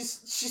know,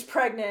 she's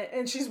pregnant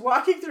and she's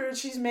walking through and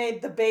she's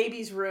made the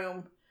baby's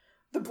room.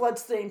 The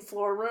bloodstained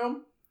floor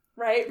room,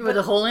 right? With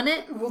a hole in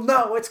it? Well,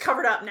 no, it's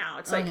covered up now.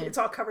 It's like, it's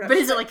all covered up. But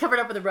is it like covered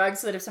up with a rug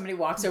so that if somebody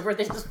walks over it,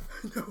 they just...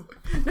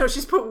 No,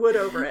 she's put wood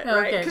over it,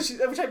 right? Because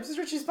which I'm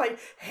sure she's like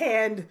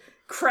hand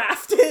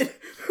crafted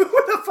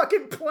with a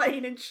fucking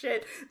plane and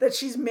shit that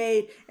she's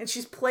made and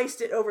she's placed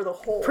it over the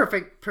hole.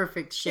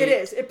 Perfect shape. It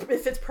is. It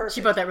fits perfect.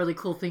 She bought that really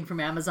cool thing from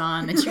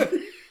Amazon. And she...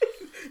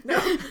 No,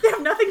 they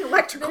have nothing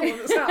electrical in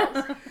this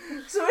house.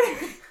 So anyway,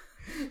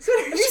 have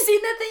you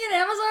seen that thing in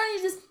Amazon?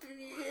 You just...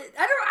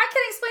 I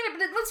can't explain it,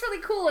 but it looks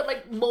really cool. It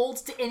like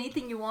molds to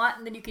anything you want,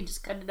 and then you can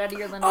just cut it out of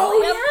your linoleum.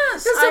 Oh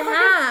yes,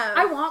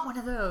 I want one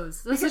of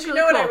those. Because you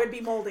know what I would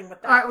be molding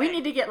with that. All right, we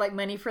need to get like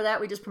money for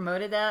that. We just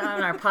promoted that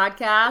on our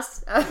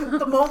podcast.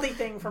 The moldy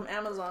thing from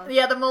Amazon.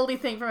 Yeah, the moldy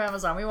thing from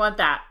Amazon. We want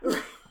that.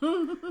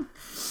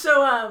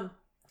 So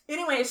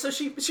anyway, so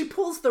she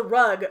pulls the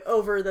rug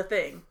over the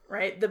thing,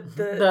 right?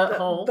 The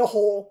hole. The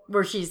hole.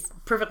 Where she's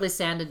perfectly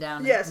sanded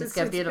down. Yes, it's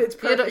beautiful. It's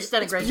beautiful. She's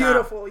done a great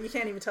beautiful. job. You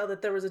can't even tell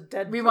that there was a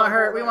dead We want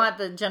her. We want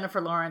the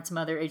Jennifer Lawrence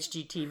Mother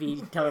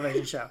HGTV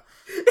television show.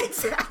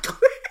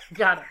 Exactly.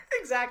 Got her.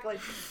 Exactly.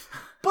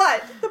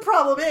 But the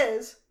problem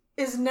is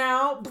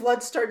now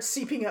blood starts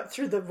seeping up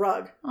through the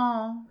rug.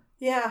 Oh.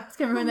 Yeah. It's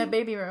going to ruin that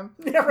baby room.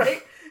 Yeah,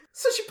 right?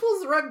 So she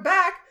pulls the rug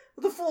back.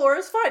 The floor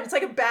is fine. It's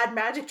like a bad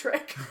magic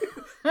trick.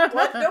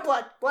 Blood, no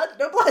blood. Blood,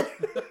 no blood.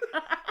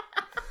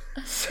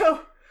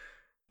 So,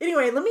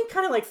 anyway, let me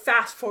kind of like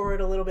fast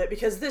forward a little bit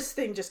because this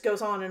thing just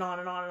goes on and on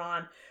and on and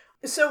on.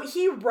 So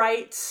he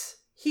writes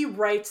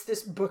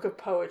this book of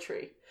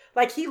poetry.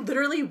 Like he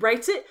literally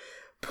writes it,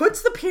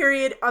 puts the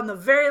period on the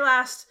very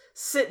last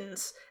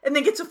sentence, and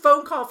then gets a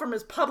phone call from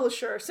his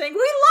publisher saying,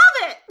 "We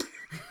love it."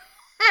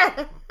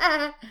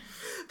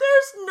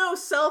 There's no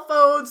cell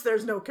phones,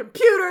 there's no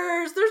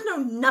computers, there's no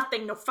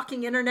nothing, no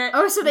fucking internet.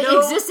 Oh, so they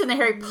exist in the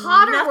Harry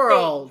Potter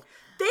world.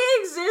 They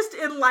exist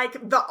in, like,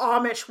 the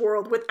Amish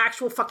world with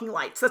actual fucking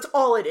lights. That's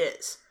all it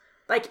is.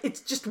 Like, it's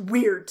just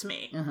weird to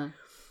me. Uh-huh.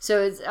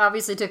 So it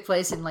obviously took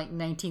place in, like,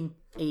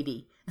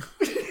 1980.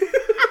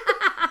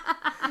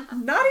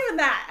 Not even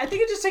that. I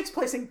think it just takes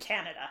place in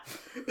Canada.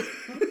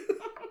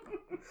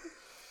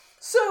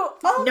 So,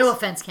 no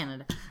offense,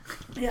 Canada.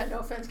 Yeah, no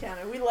offense,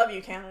 Canada. We love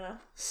you, Canada.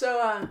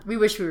 So, we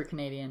wish we were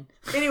Canadian.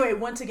 Anyway,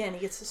 once again, he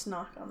gets this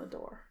knock on the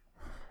door.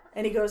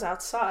 And he goes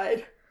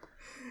outside.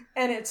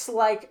 And it's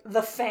like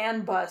the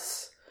fan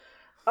bus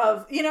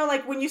of, you know,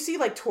 like when you see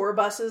like tour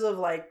buses of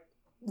like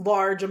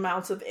large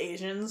amounts of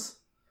Asians.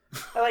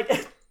 Like,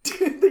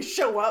 they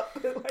show up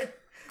at like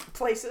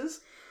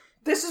places.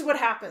 This is what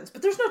happens.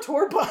 But there's no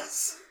tour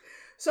bus.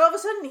 So all of a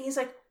sudden he's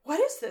like, what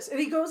is this? And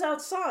he goes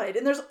outside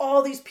and there's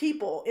all these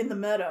people in the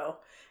meadow.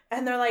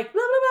 And they're like, blah,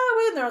 blah,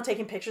 blah, and they're all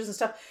taking pictures and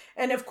stuff.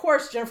 And of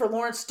course, Jennifer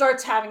Lawrence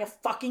starts having a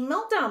fucking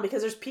meltdown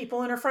because there's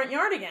people in her front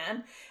yard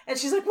again. And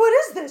she's like, what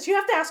is this? You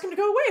have to ask them to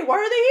go away. Why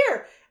are they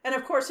here? And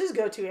of course, his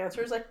go-to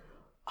answer is like,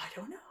 I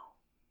don't know.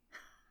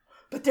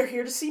 But they're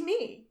here to see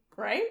me,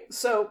 right?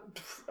 So,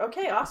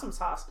 okay, awesome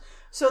sauce.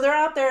 So they're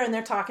out there and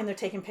they're talking, they're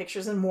taking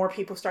pictures, and more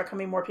people start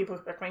coming, more people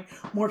start coming,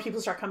 more people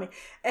start coming.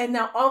 And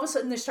now all of a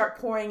sudden they start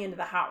pouring into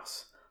the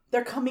house.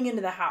 They're coming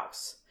into the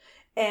house.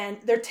 And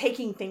they're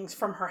taking things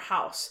from her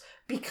house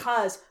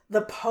because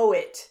the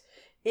poet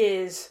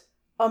is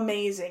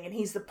amazing. And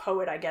he's the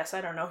poet, I guess.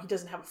 I don't know. He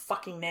doesn't have a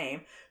fucking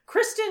name.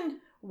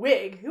 Kristen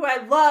Wig, who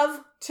I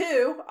love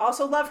too,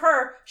 also love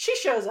her, she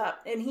shows up,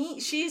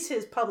 and she's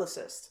his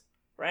publicist,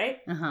 right?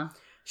 Uh-huh.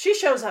 She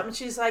shows up, and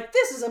she's like,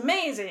 this is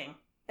amazing.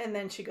 And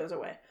then she goes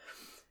away.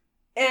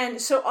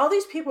 And so all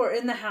these people are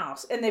in the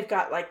house, and they've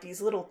got like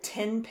these little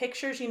tin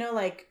pictures,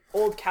 like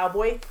old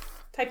cowboy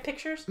type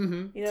pictures.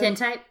 Mm-hmm. Tin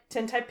type?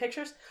 Tin type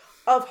pictures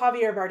of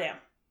Javier Bardem,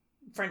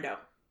 friendo.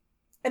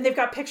 And they've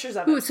got pictures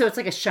of him. Ooh, so it's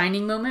like a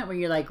shining moment where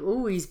you're like,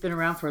 ooh, he's been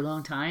around for a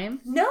long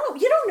time? No,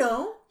 you don't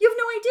know. You have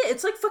no idea.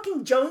 It's like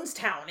fucking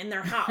Jonestown in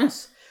their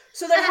house.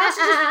 So their house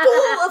is just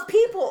full of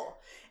people.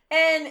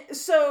 And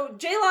so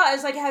J-Law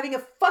is like having a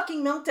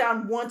fucking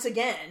meltdown once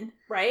again,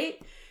 right?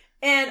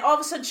 And all of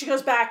a sudden she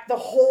goes back. The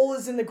hole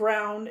is in the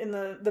ground in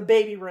the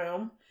baby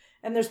room.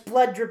 And there's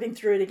blood dripping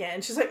through it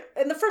again. She's like,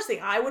 and the first thing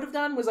I would have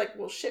done was like,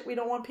 well, shit, we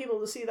don't want people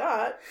to see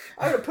that.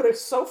 I would have put a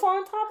sofa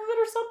on top of it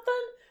or something.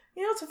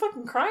 It's a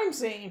fucking crime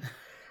scene.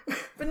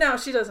 But no,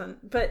 she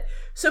doesn't. But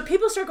so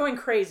people start going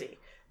crazy.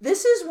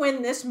 This is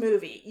when this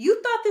movie,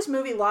 you thought this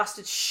movie lost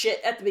its shit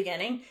at the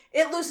beginning.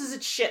 It loses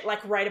its shit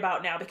like right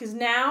about now. Because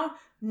now,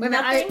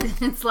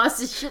 it's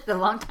lost its shit a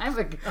long time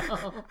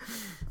ago.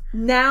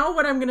 Now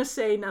what I'm going to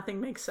say,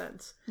 nothing makes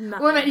sense.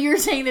 Nothing. Wait a minute, you were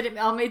saying that it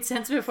all made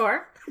sense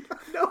before?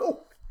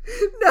 No,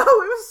 it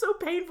was so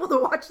painful to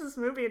watch this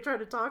movie and try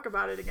to talk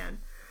about it again.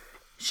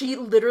 She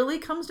literally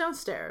comes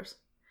downstairs.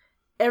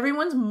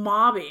 Everyone's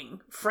mobbing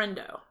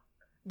Friendo.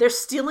 They're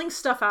stealing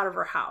stuff out of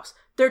her house.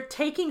 They're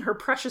taking her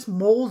precious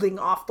molding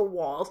off the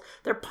walls.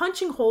 They're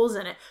punching holes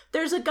in it.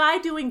 There's a guy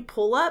doing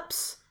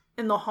pull-ups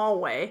in the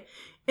hallway.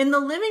 In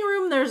the living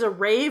room, there's a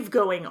rave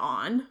going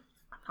on.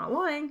 I'm not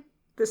lying.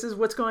 This is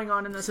what's going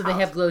on in this house. So they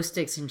have glow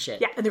sticks and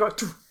shit. Yeah, and they're going,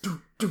 doo,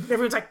 doo, doo.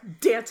 Everyone's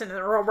like dancing and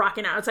they're all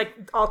rocking out. It's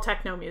like all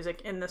techno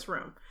music in this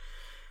room.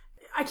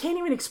 I can't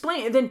even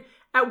explain it. And then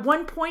at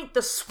one point,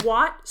 the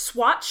SWAT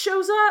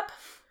shows up.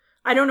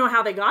 I don't know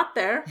how they got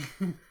there,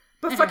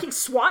 but fucking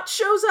SWAT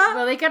shows up.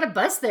 Well, they got a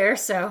bus there,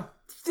 so.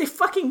 They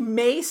fucking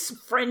mace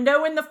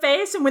Friendo in the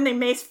face, and when they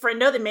mace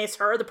Friendo, they mace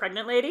her, the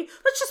pregnant lady.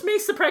 Let's just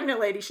mace the pregnant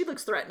lady. She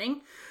looks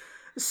threatening.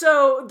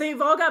 So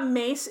they've all got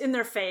mace in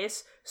their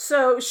face.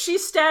 So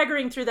she's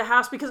staggering through the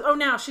house because,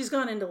 now she's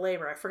gone into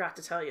labor. I forgot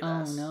to tell you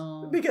this.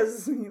 Oh, no.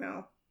 Because,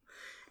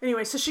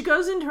 Anyway, so she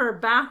goes into her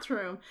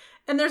bathroom,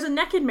 and there's a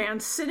naked man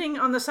sitting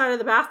on the side of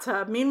the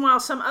bathtub. Meanwhile,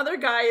 some other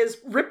guy is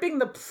ripping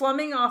the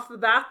plumbing off the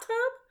bathtub.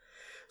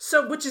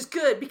 So, which is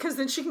good, because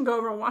then she can go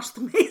over and wash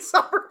the mace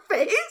off her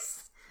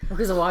face.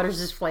 Because the water's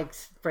just, like,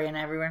 spraying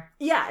everywhere.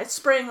 Yeah, it's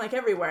spraying, like,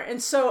 everywhere.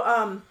 And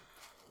so,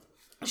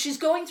 she's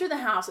going through the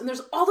house, and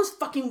there's all this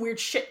fucking weird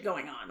shit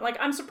going on. Like,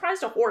 I'm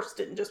surprised a horse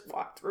didn't just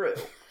walk through.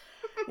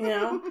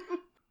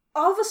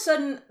 All of a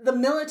sudden, the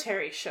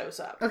military shows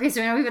up. Okay, so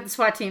now we've got the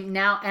SWAT team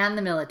now and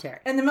the military.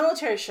 And the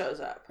military shows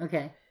up.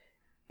 Okay.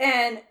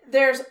 And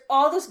there's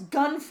all this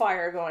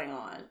gunfire going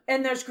on.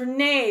 And there's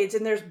grenades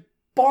and there's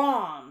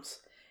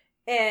bombs.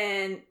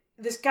 And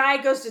this guy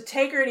goes to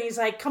take her and he's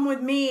like, come with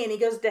me. And he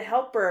goes to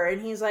help her.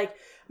 And he's like,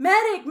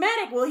 medic.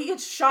 Well, he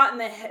gets shot in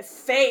the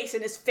face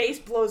and his face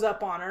blows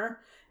up on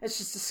her. It's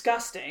just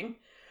disgusting.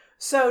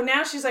 So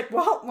now she's like,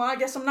 well, I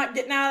guess I'm not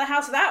getting out of the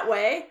house that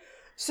way.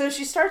 So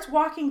she starts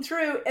walking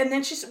through, and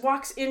then she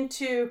walks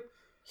into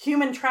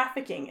human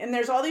trafficking. And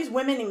there's all these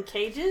women in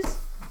cages.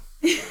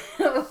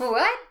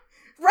 What?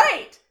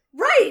 Right.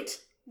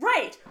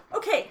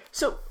 Okay,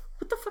 so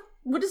what the fuck?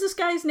 What is this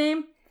guy's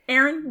name?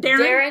 Darren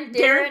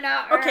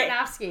Okay.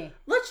 Aronofsky.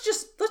 Let's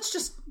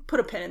just put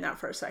a pin in that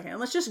for a second.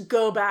 Let's just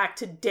go back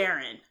to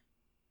Darren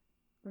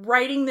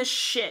writing this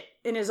shit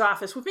in his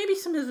office with maybe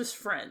some of his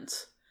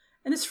friends.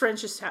 And his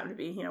friends just happen to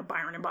be,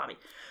 Byron and Bobbie.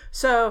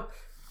 So,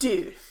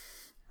 dude,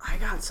 I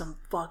got some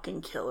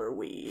fucking killer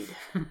weed.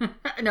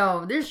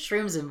 No, there's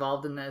shrooms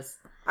involved in this.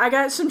 I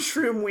got some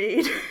shroom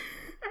weed.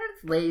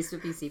 Laced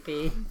with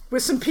PCP.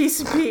 With some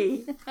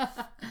PCP.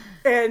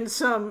 And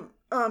some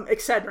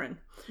Excedrin.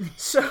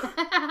 So,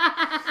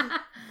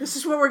 this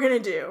is what we're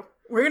going to do.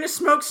 We're going to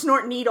smoke,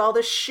 snort, and eat all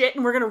this shit,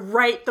 and we're going to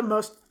write the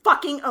most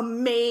fucking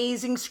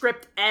amazing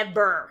script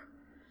ever.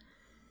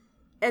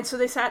 And so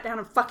they sat down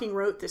and fucking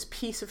wrote this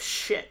piece of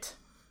shit.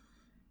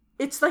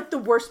 It's like the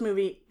worst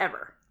movie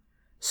ever.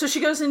 So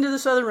she goes into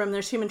this other room.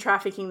 There's human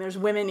trafficking. There's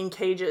women in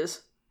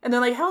cages. And they're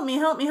like, help me.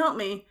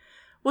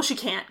 Well, she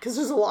can't because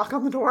there's a lock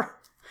on the door.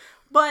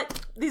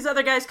 But these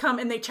other guys come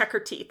and they check her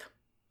teeth.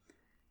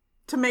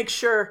 To make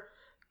sure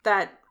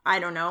that, I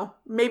don't know,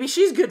 maybe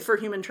she's good for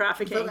human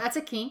trafficking. Well, that's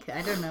a kink.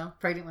 I don't know.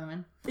 Pregnant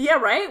women. Yeah,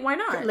 right? Why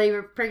not?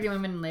 Pregnant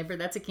women in labor.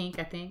 That's a kink,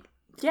 I think.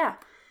 Yeah.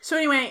 So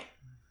anyway,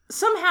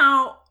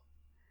 somehow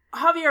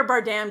Javier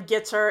Bardem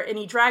gets her and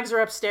he drags her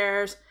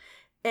upstairs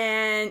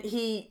and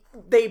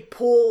they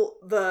pull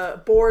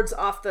the boards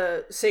off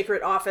the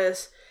sacred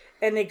office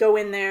and they go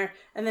in there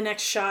and the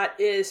next shot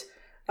is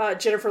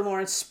Jennifer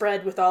Lawrence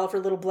spread with all of her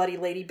little bloody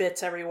lady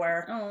bits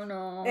everywhere. Oh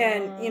no.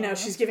 And,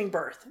 she's giving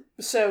birth.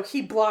 So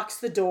he blocks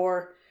the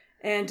door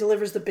and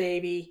delivers the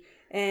baby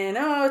and,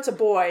 it's a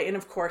boy. And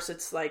of course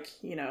it's like,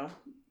 it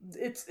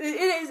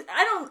is,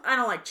 I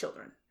don't like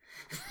children.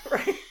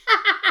 Right?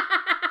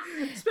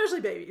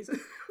 Especially babies.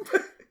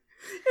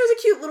 was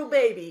a cute little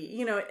baby.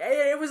 You know,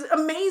 it was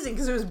amazing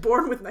because it was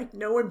born with like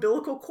no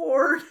umbilical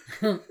cord.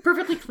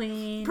 Perfectly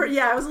clean.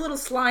 Yeah, it was a little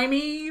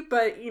slimy,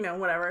 but you know,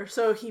 whatever.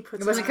 So he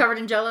puts it. Was it covered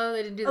in Jello?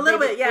 They didn't do the a little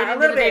baby, bit, yeah, they a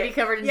didn't little do the bit. baby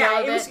covered in Jello.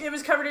 Yeah, it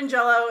was covered in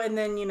Jello, and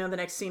then you know the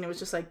next scene it was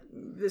just like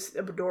this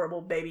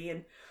adorable baby,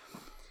 and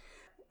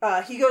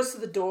he goes to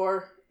the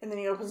door, and then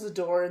he opens the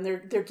door, and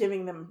they're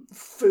giving them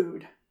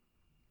food,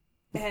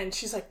 and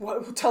she's like,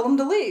 "What? Tell them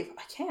to leave."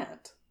 I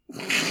can't.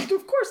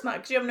 Of course not,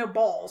 because you have no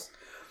balls.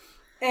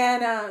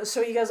 And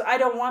so he goes, I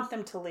don't want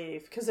them to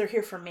leave because they're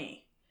here for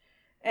me.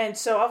 And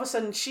so all of a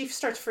sudden she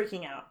starts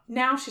freaking out.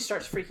 Now she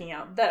starts freaking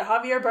out that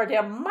Javier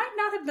Bardem might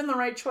not have been the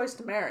right choice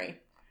to marry.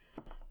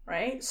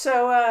 Right?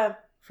 So,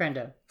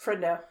 Friendo.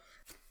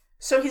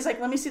 So he's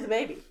like, let me see the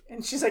baby.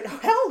 And she's like, oh,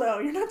 hell no,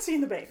 you're not seeing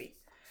the baby.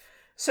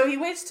 So he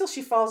waits till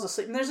she falls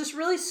asleep. And there's this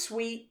really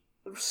sweet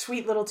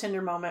little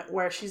tender moment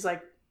where she's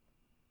like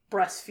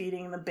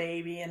breastfeeding the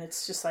baby. And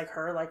it's just like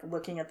her like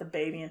looking at the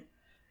baby and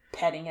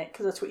petting it,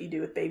 because that's what you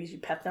do with babies. You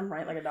pet them,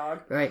 right? Like a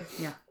dog. Right,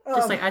 yeah.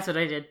 Just like that's what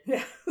I did.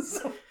 Yeah.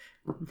 So,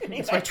 anyway.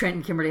 That's why Trent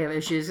and Kimberly have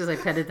issues, because I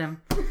petted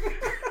them.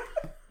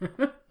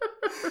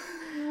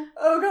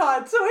 Oh,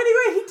 God. So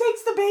anyway, he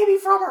takes the baby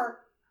from her.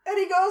 And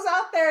he goes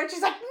out there, and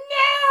she's like,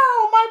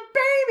 no, my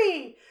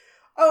baby!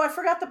 Oh, I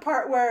forgot the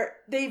part where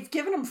they've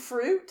given him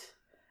fruit.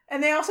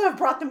 And they also have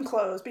brought them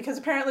clothes, because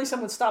apparently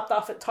someone stopped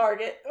off at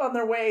Target on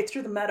their way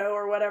through the meadow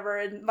or whatever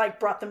and, like,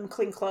 brought them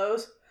clean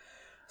clothes.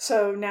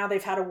 So now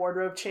they've had a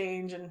wardrobe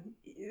change and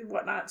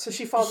whatnot. So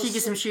she falls asleep. Did she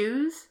get some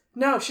shoes?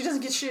 No, she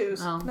doesn't get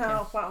shoes. Oh, okay.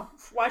 No, well,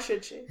 why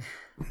should she?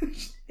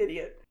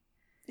 Idiot.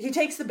 He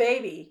takes the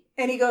baby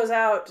and he goes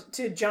out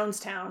to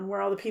Jonestown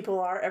where all the people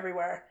are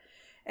everywhere.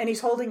 And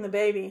he's holding the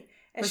baby.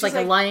 And it's like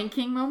a Lion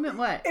King moment?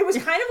 What? It was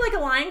kind of like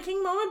a Lion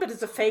King moment, but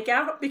it's a fake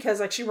out because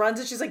like she runs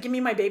and she's like, give me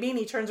my baby. And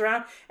he turns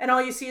around and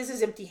all you see is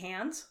his empty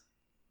hands.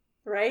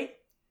 Right?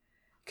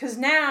 Because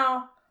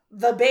now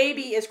the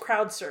baby is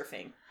crowd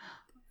surfing.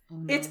 Oh,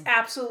 no. It's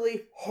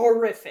absolutely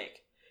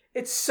horrific.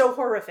 It's so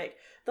horrific.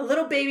 The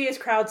little baby is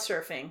crowd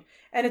surfing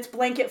and its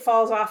blanket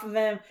falls off of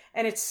them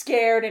and it's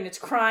scared and it's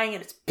crying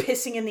and it's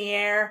pissing in the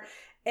air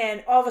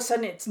and all of a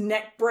sudden its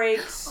neck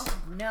breaks. Oh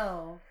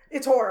no.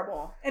 It's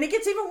horrible. And it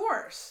gets even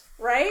worse,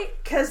 right?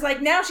 Because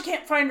like now she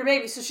can't find her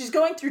baby. So she's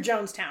going through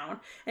Jonestown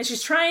and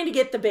she's trying to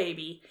get the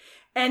baby.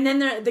 And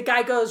then the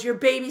guy goes, your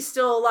baby's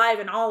still alive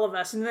in all of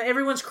us. And then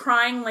everyone's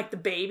crying like the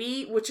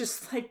baby, which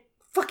is like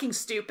fucking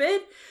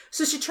stupid.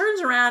 So she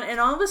turns around and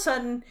all of a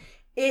sudden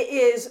it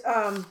is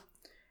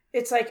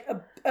it's like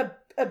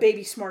a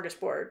baby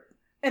smorgasbord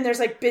and there's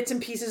like bits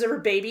and pieces of her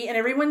baby and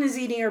everyone is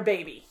eating her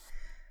baby.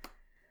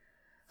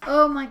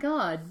 Oh my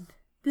God,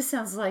 this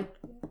sounds like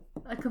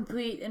a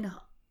complete and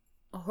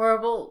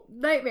horrible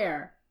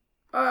nightmare.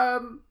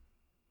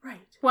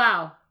 Right.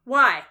 Wow.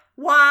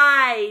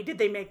 Why did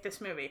they make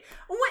this movie?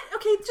 What?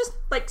 Okay, just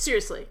like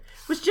seriously,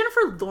 was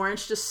Jennifer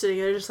Lawrence just sitting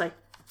there just like,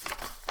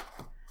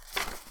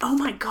 oh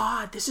my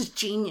God, this is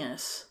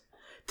genius.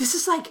 This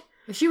is like...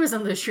 She was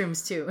on those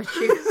shrooms too.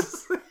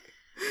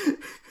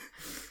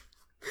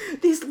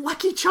 These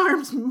Lucky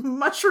Charms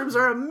mushrooms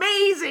are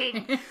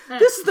amazing.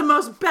 This is the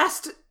most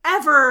best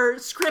ever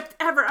script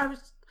ever. I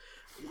was...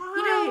 Why?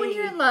 You know, when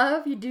you're in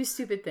love, you do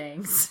stupid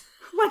things.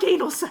 Like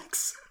anal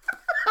sex.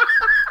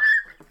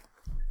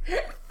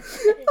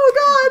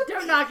 Oh, God.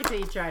 Don't knock it till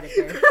you tried it,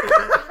 babe.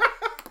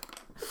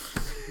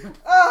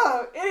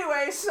 Oh,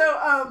 anyway,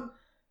 so,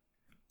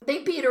 they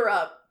beat her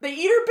up. They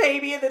eat her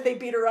baby and then they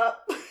beat her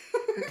up.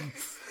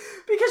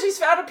 Because she's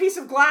found a piece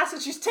of glass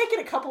and she's taken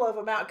a couple of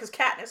them out because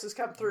Katniss has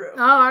come through.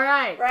 Oh, all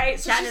right. Right?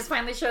 So Katniss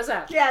finally shows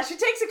up. Yeah, she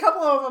takes a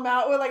couple of them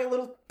out with like a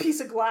little piece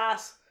of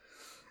glass.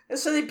 And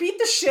so they beat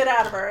the shit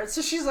out of her. And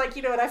so she's like,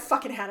 you know what, I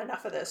fucking had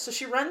enough of this. So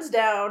she runs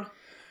down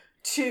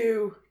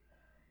to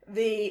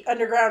the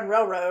Underground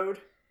Railroad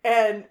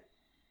and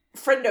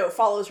Friendo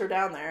follows her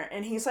down there.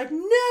 And he's like,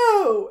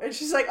 no! And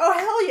she's like, oh,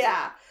 hell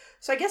yeah.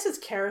 So I guess it's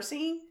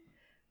kerosene.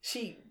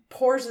 She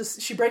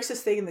breaks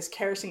this thing and this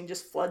kerosene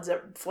just floods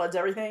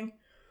everything.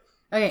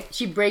 Okay,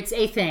 she breaks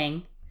a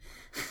thing.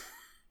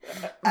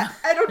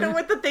 I don't know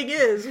what the thing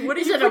is. What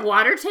is it? A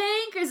water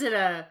tank? Is it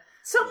a...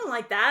 Something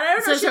like that. I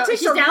don't know. She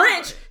takes a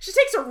wrench. She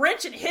takes a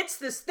wrench and hits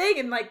this thing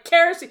and like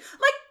kerosene.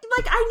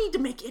 Like I need to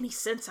make any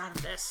sense out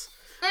of this.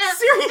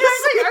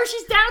 Seriously. Or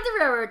she's down at the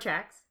railroad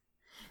tracks.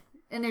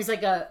 And there's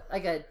like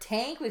a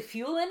tank with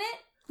fuel in it?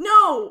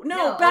 No,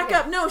 back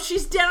up. No,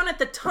 she's down at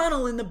the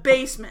tunnel in the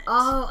basement.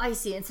 Oh, I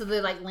see. And so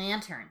they're like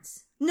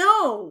lanterns.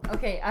 No.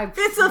 Okay,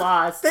 it's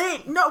lost. It's a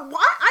thing. No,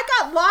 what? I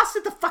got lost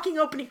at the fucking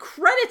opening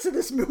credits of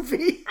this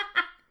movie.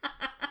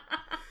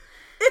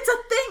 It's a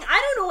thing.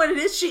 I don't know what it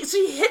is. She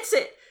hits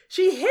it.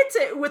 She hits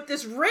it with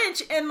this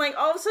wrench and like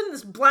all of a sudden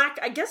this black,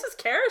 I guess it's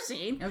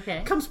kerosene,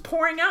 comes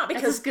pouring out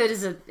because... That's as good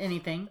as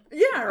anything.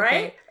 Yeah,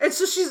 right? Okay. And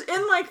so she's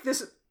in like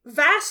this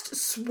vast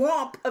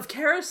swamp of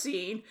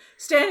kerosene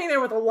standing there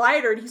with a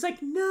lighter and he's like,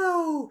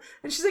 no.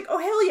 And she's like, oh,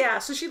 hell yeah.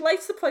 So she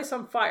lights the place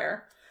on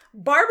fire,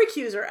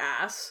 barbecues her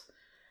ass,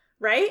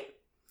 right?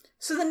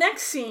 So the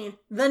next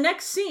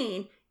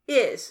scene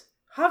is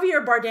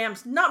Javier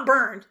Bardem's not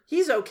burned.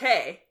 He's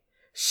okay.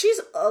 She's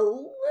a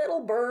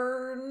little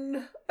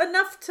burned.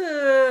 Enough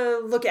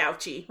to look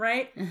ouchy,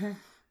 right? Mm-hmm.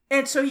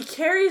 And so he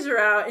carries her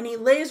out and he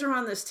lays her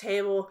on this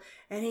table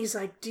and he's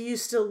like, do you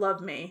still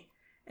love me?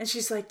 And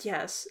she's like,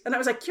 yes. And I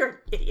was like, you're an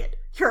idiot.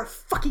 You're a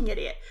fucking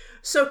idiot.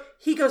 So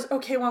he goes,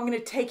 okay, well, I'm going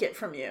to take it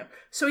from you.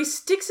 So he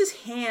sticks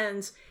his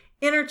hands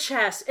in her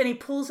chest and he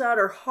pulls out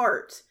her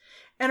heart.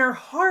 And her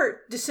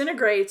heart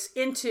disintegrates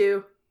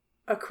into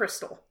a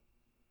crystal.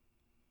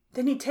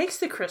 Then he takes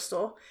the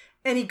crystal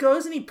and he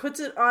goes and he puts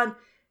it on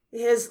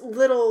his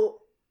little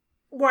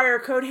wire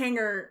coat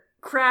hanger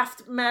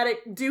craftmatic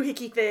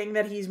doohickey thing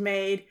that he's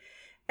made.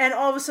 And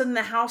all of a sudden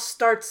the house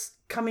starts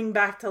coming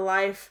back to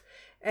life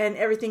and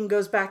everything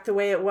goes back the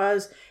way it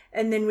was.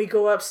 And then we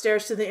go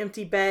upstairs to the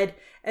empty bed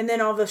and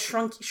then all the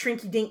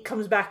shrinky dink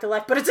comes back to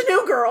life. But it's a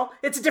new girl.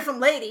 It's a different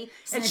lady.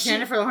 It's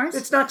Jennifer Lawrence?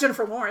 It's not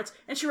Jennifer Lawrence.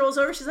 And she rolls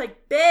over. She's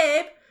like,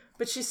 babe.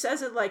 But she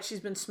says it like she's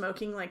been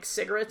smoking like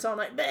cigarettes all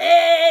night.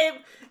 Babe.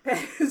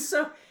 And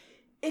so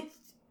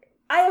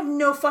I have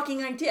no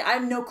fucking idea. I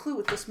have no clue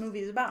what this movie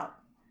is about.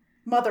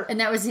 Mother. And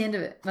that was the end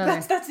of it.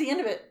 Mother. That's the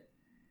end of it.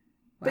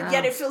 Wow. But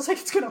yet it feels like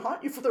it's going to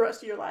haunt you for the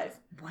rest of your life.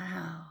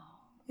 Wow.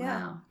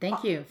 Yeah. Wow.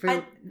 Thank you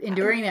for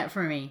enduring that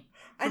for me.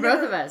 For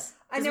both of us.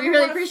 Because we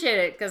really appreciate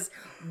it. Because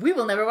we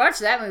will never watch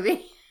that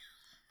movie.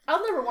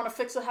 I'll never want to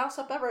fix a house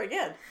up ever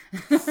again.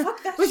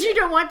 Fuck that But shit. you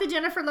don't want the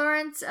Jennifer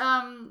Lawrence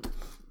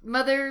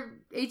Mother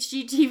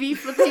HGTV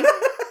flipping?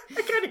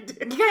 I kind of do.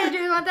 You kind of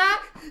do want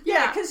that?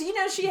 Yeah, because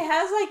she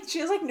has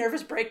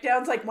nervous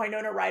breakdowns like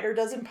Winona Ryder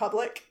does in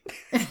public.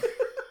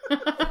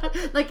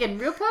 Like in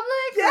real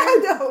public? Yeah, I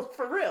know,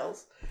 for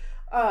reals.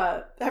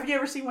 Have you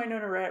ever seen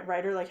Winona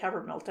Ryder like have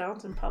her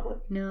meltdowns in public?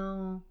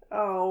 No.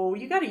 Oh,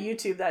 you gotta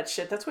YouTube that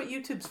shit. That's what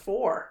YouTube's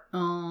for.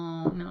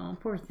 Oh, no,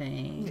 poor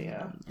thing.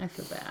 Yeah. I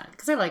feel bad.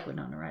 Because I like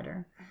Winona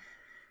Ryder.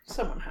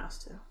 Someone has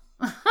to.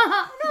 No,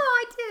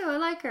 I do. I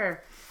like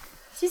her.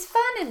 She's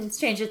fun in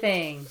Stranger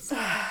Things.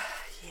 Yeah.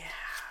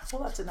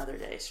 Well, that's another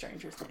day,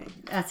 Stranger Things.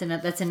 That's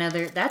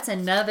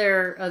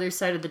another other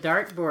side of the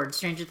dartboard,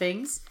 Stranger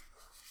Things.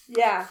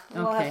 Yeah.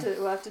 Okay.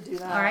 We'll have to do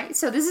that. All right.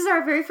 So this is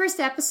our very first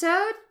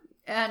episode,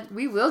 and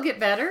we will get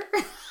better. But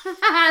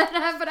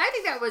I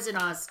think that was an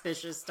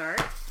auspicious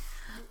start.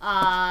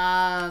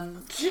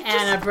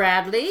 Anna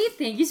Bradley,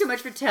 thank you so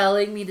much for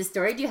telling me the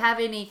story. Do you have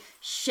any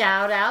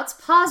shout outs,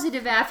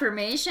 positive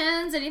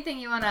affirmations, anything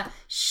you want to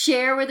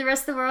share with the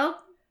rest of the world?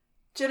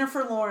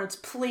 Jennifer Lawrence,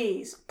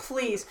 please.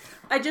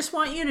 I just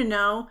want you to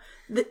know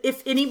that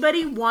if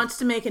anybody wants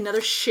to make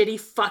another shitty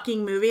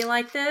fucking movie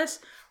like this,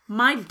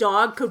 my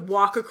dog could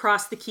walk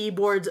across the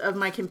keyboards of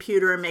my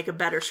computer and make a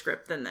better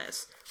script than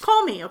this.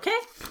 Call me, okay?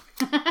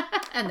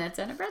 And that's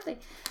Anna Bradley.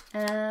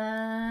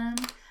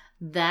 And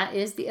that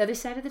is the other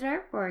side of the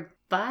dartboard.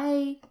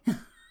 Bye.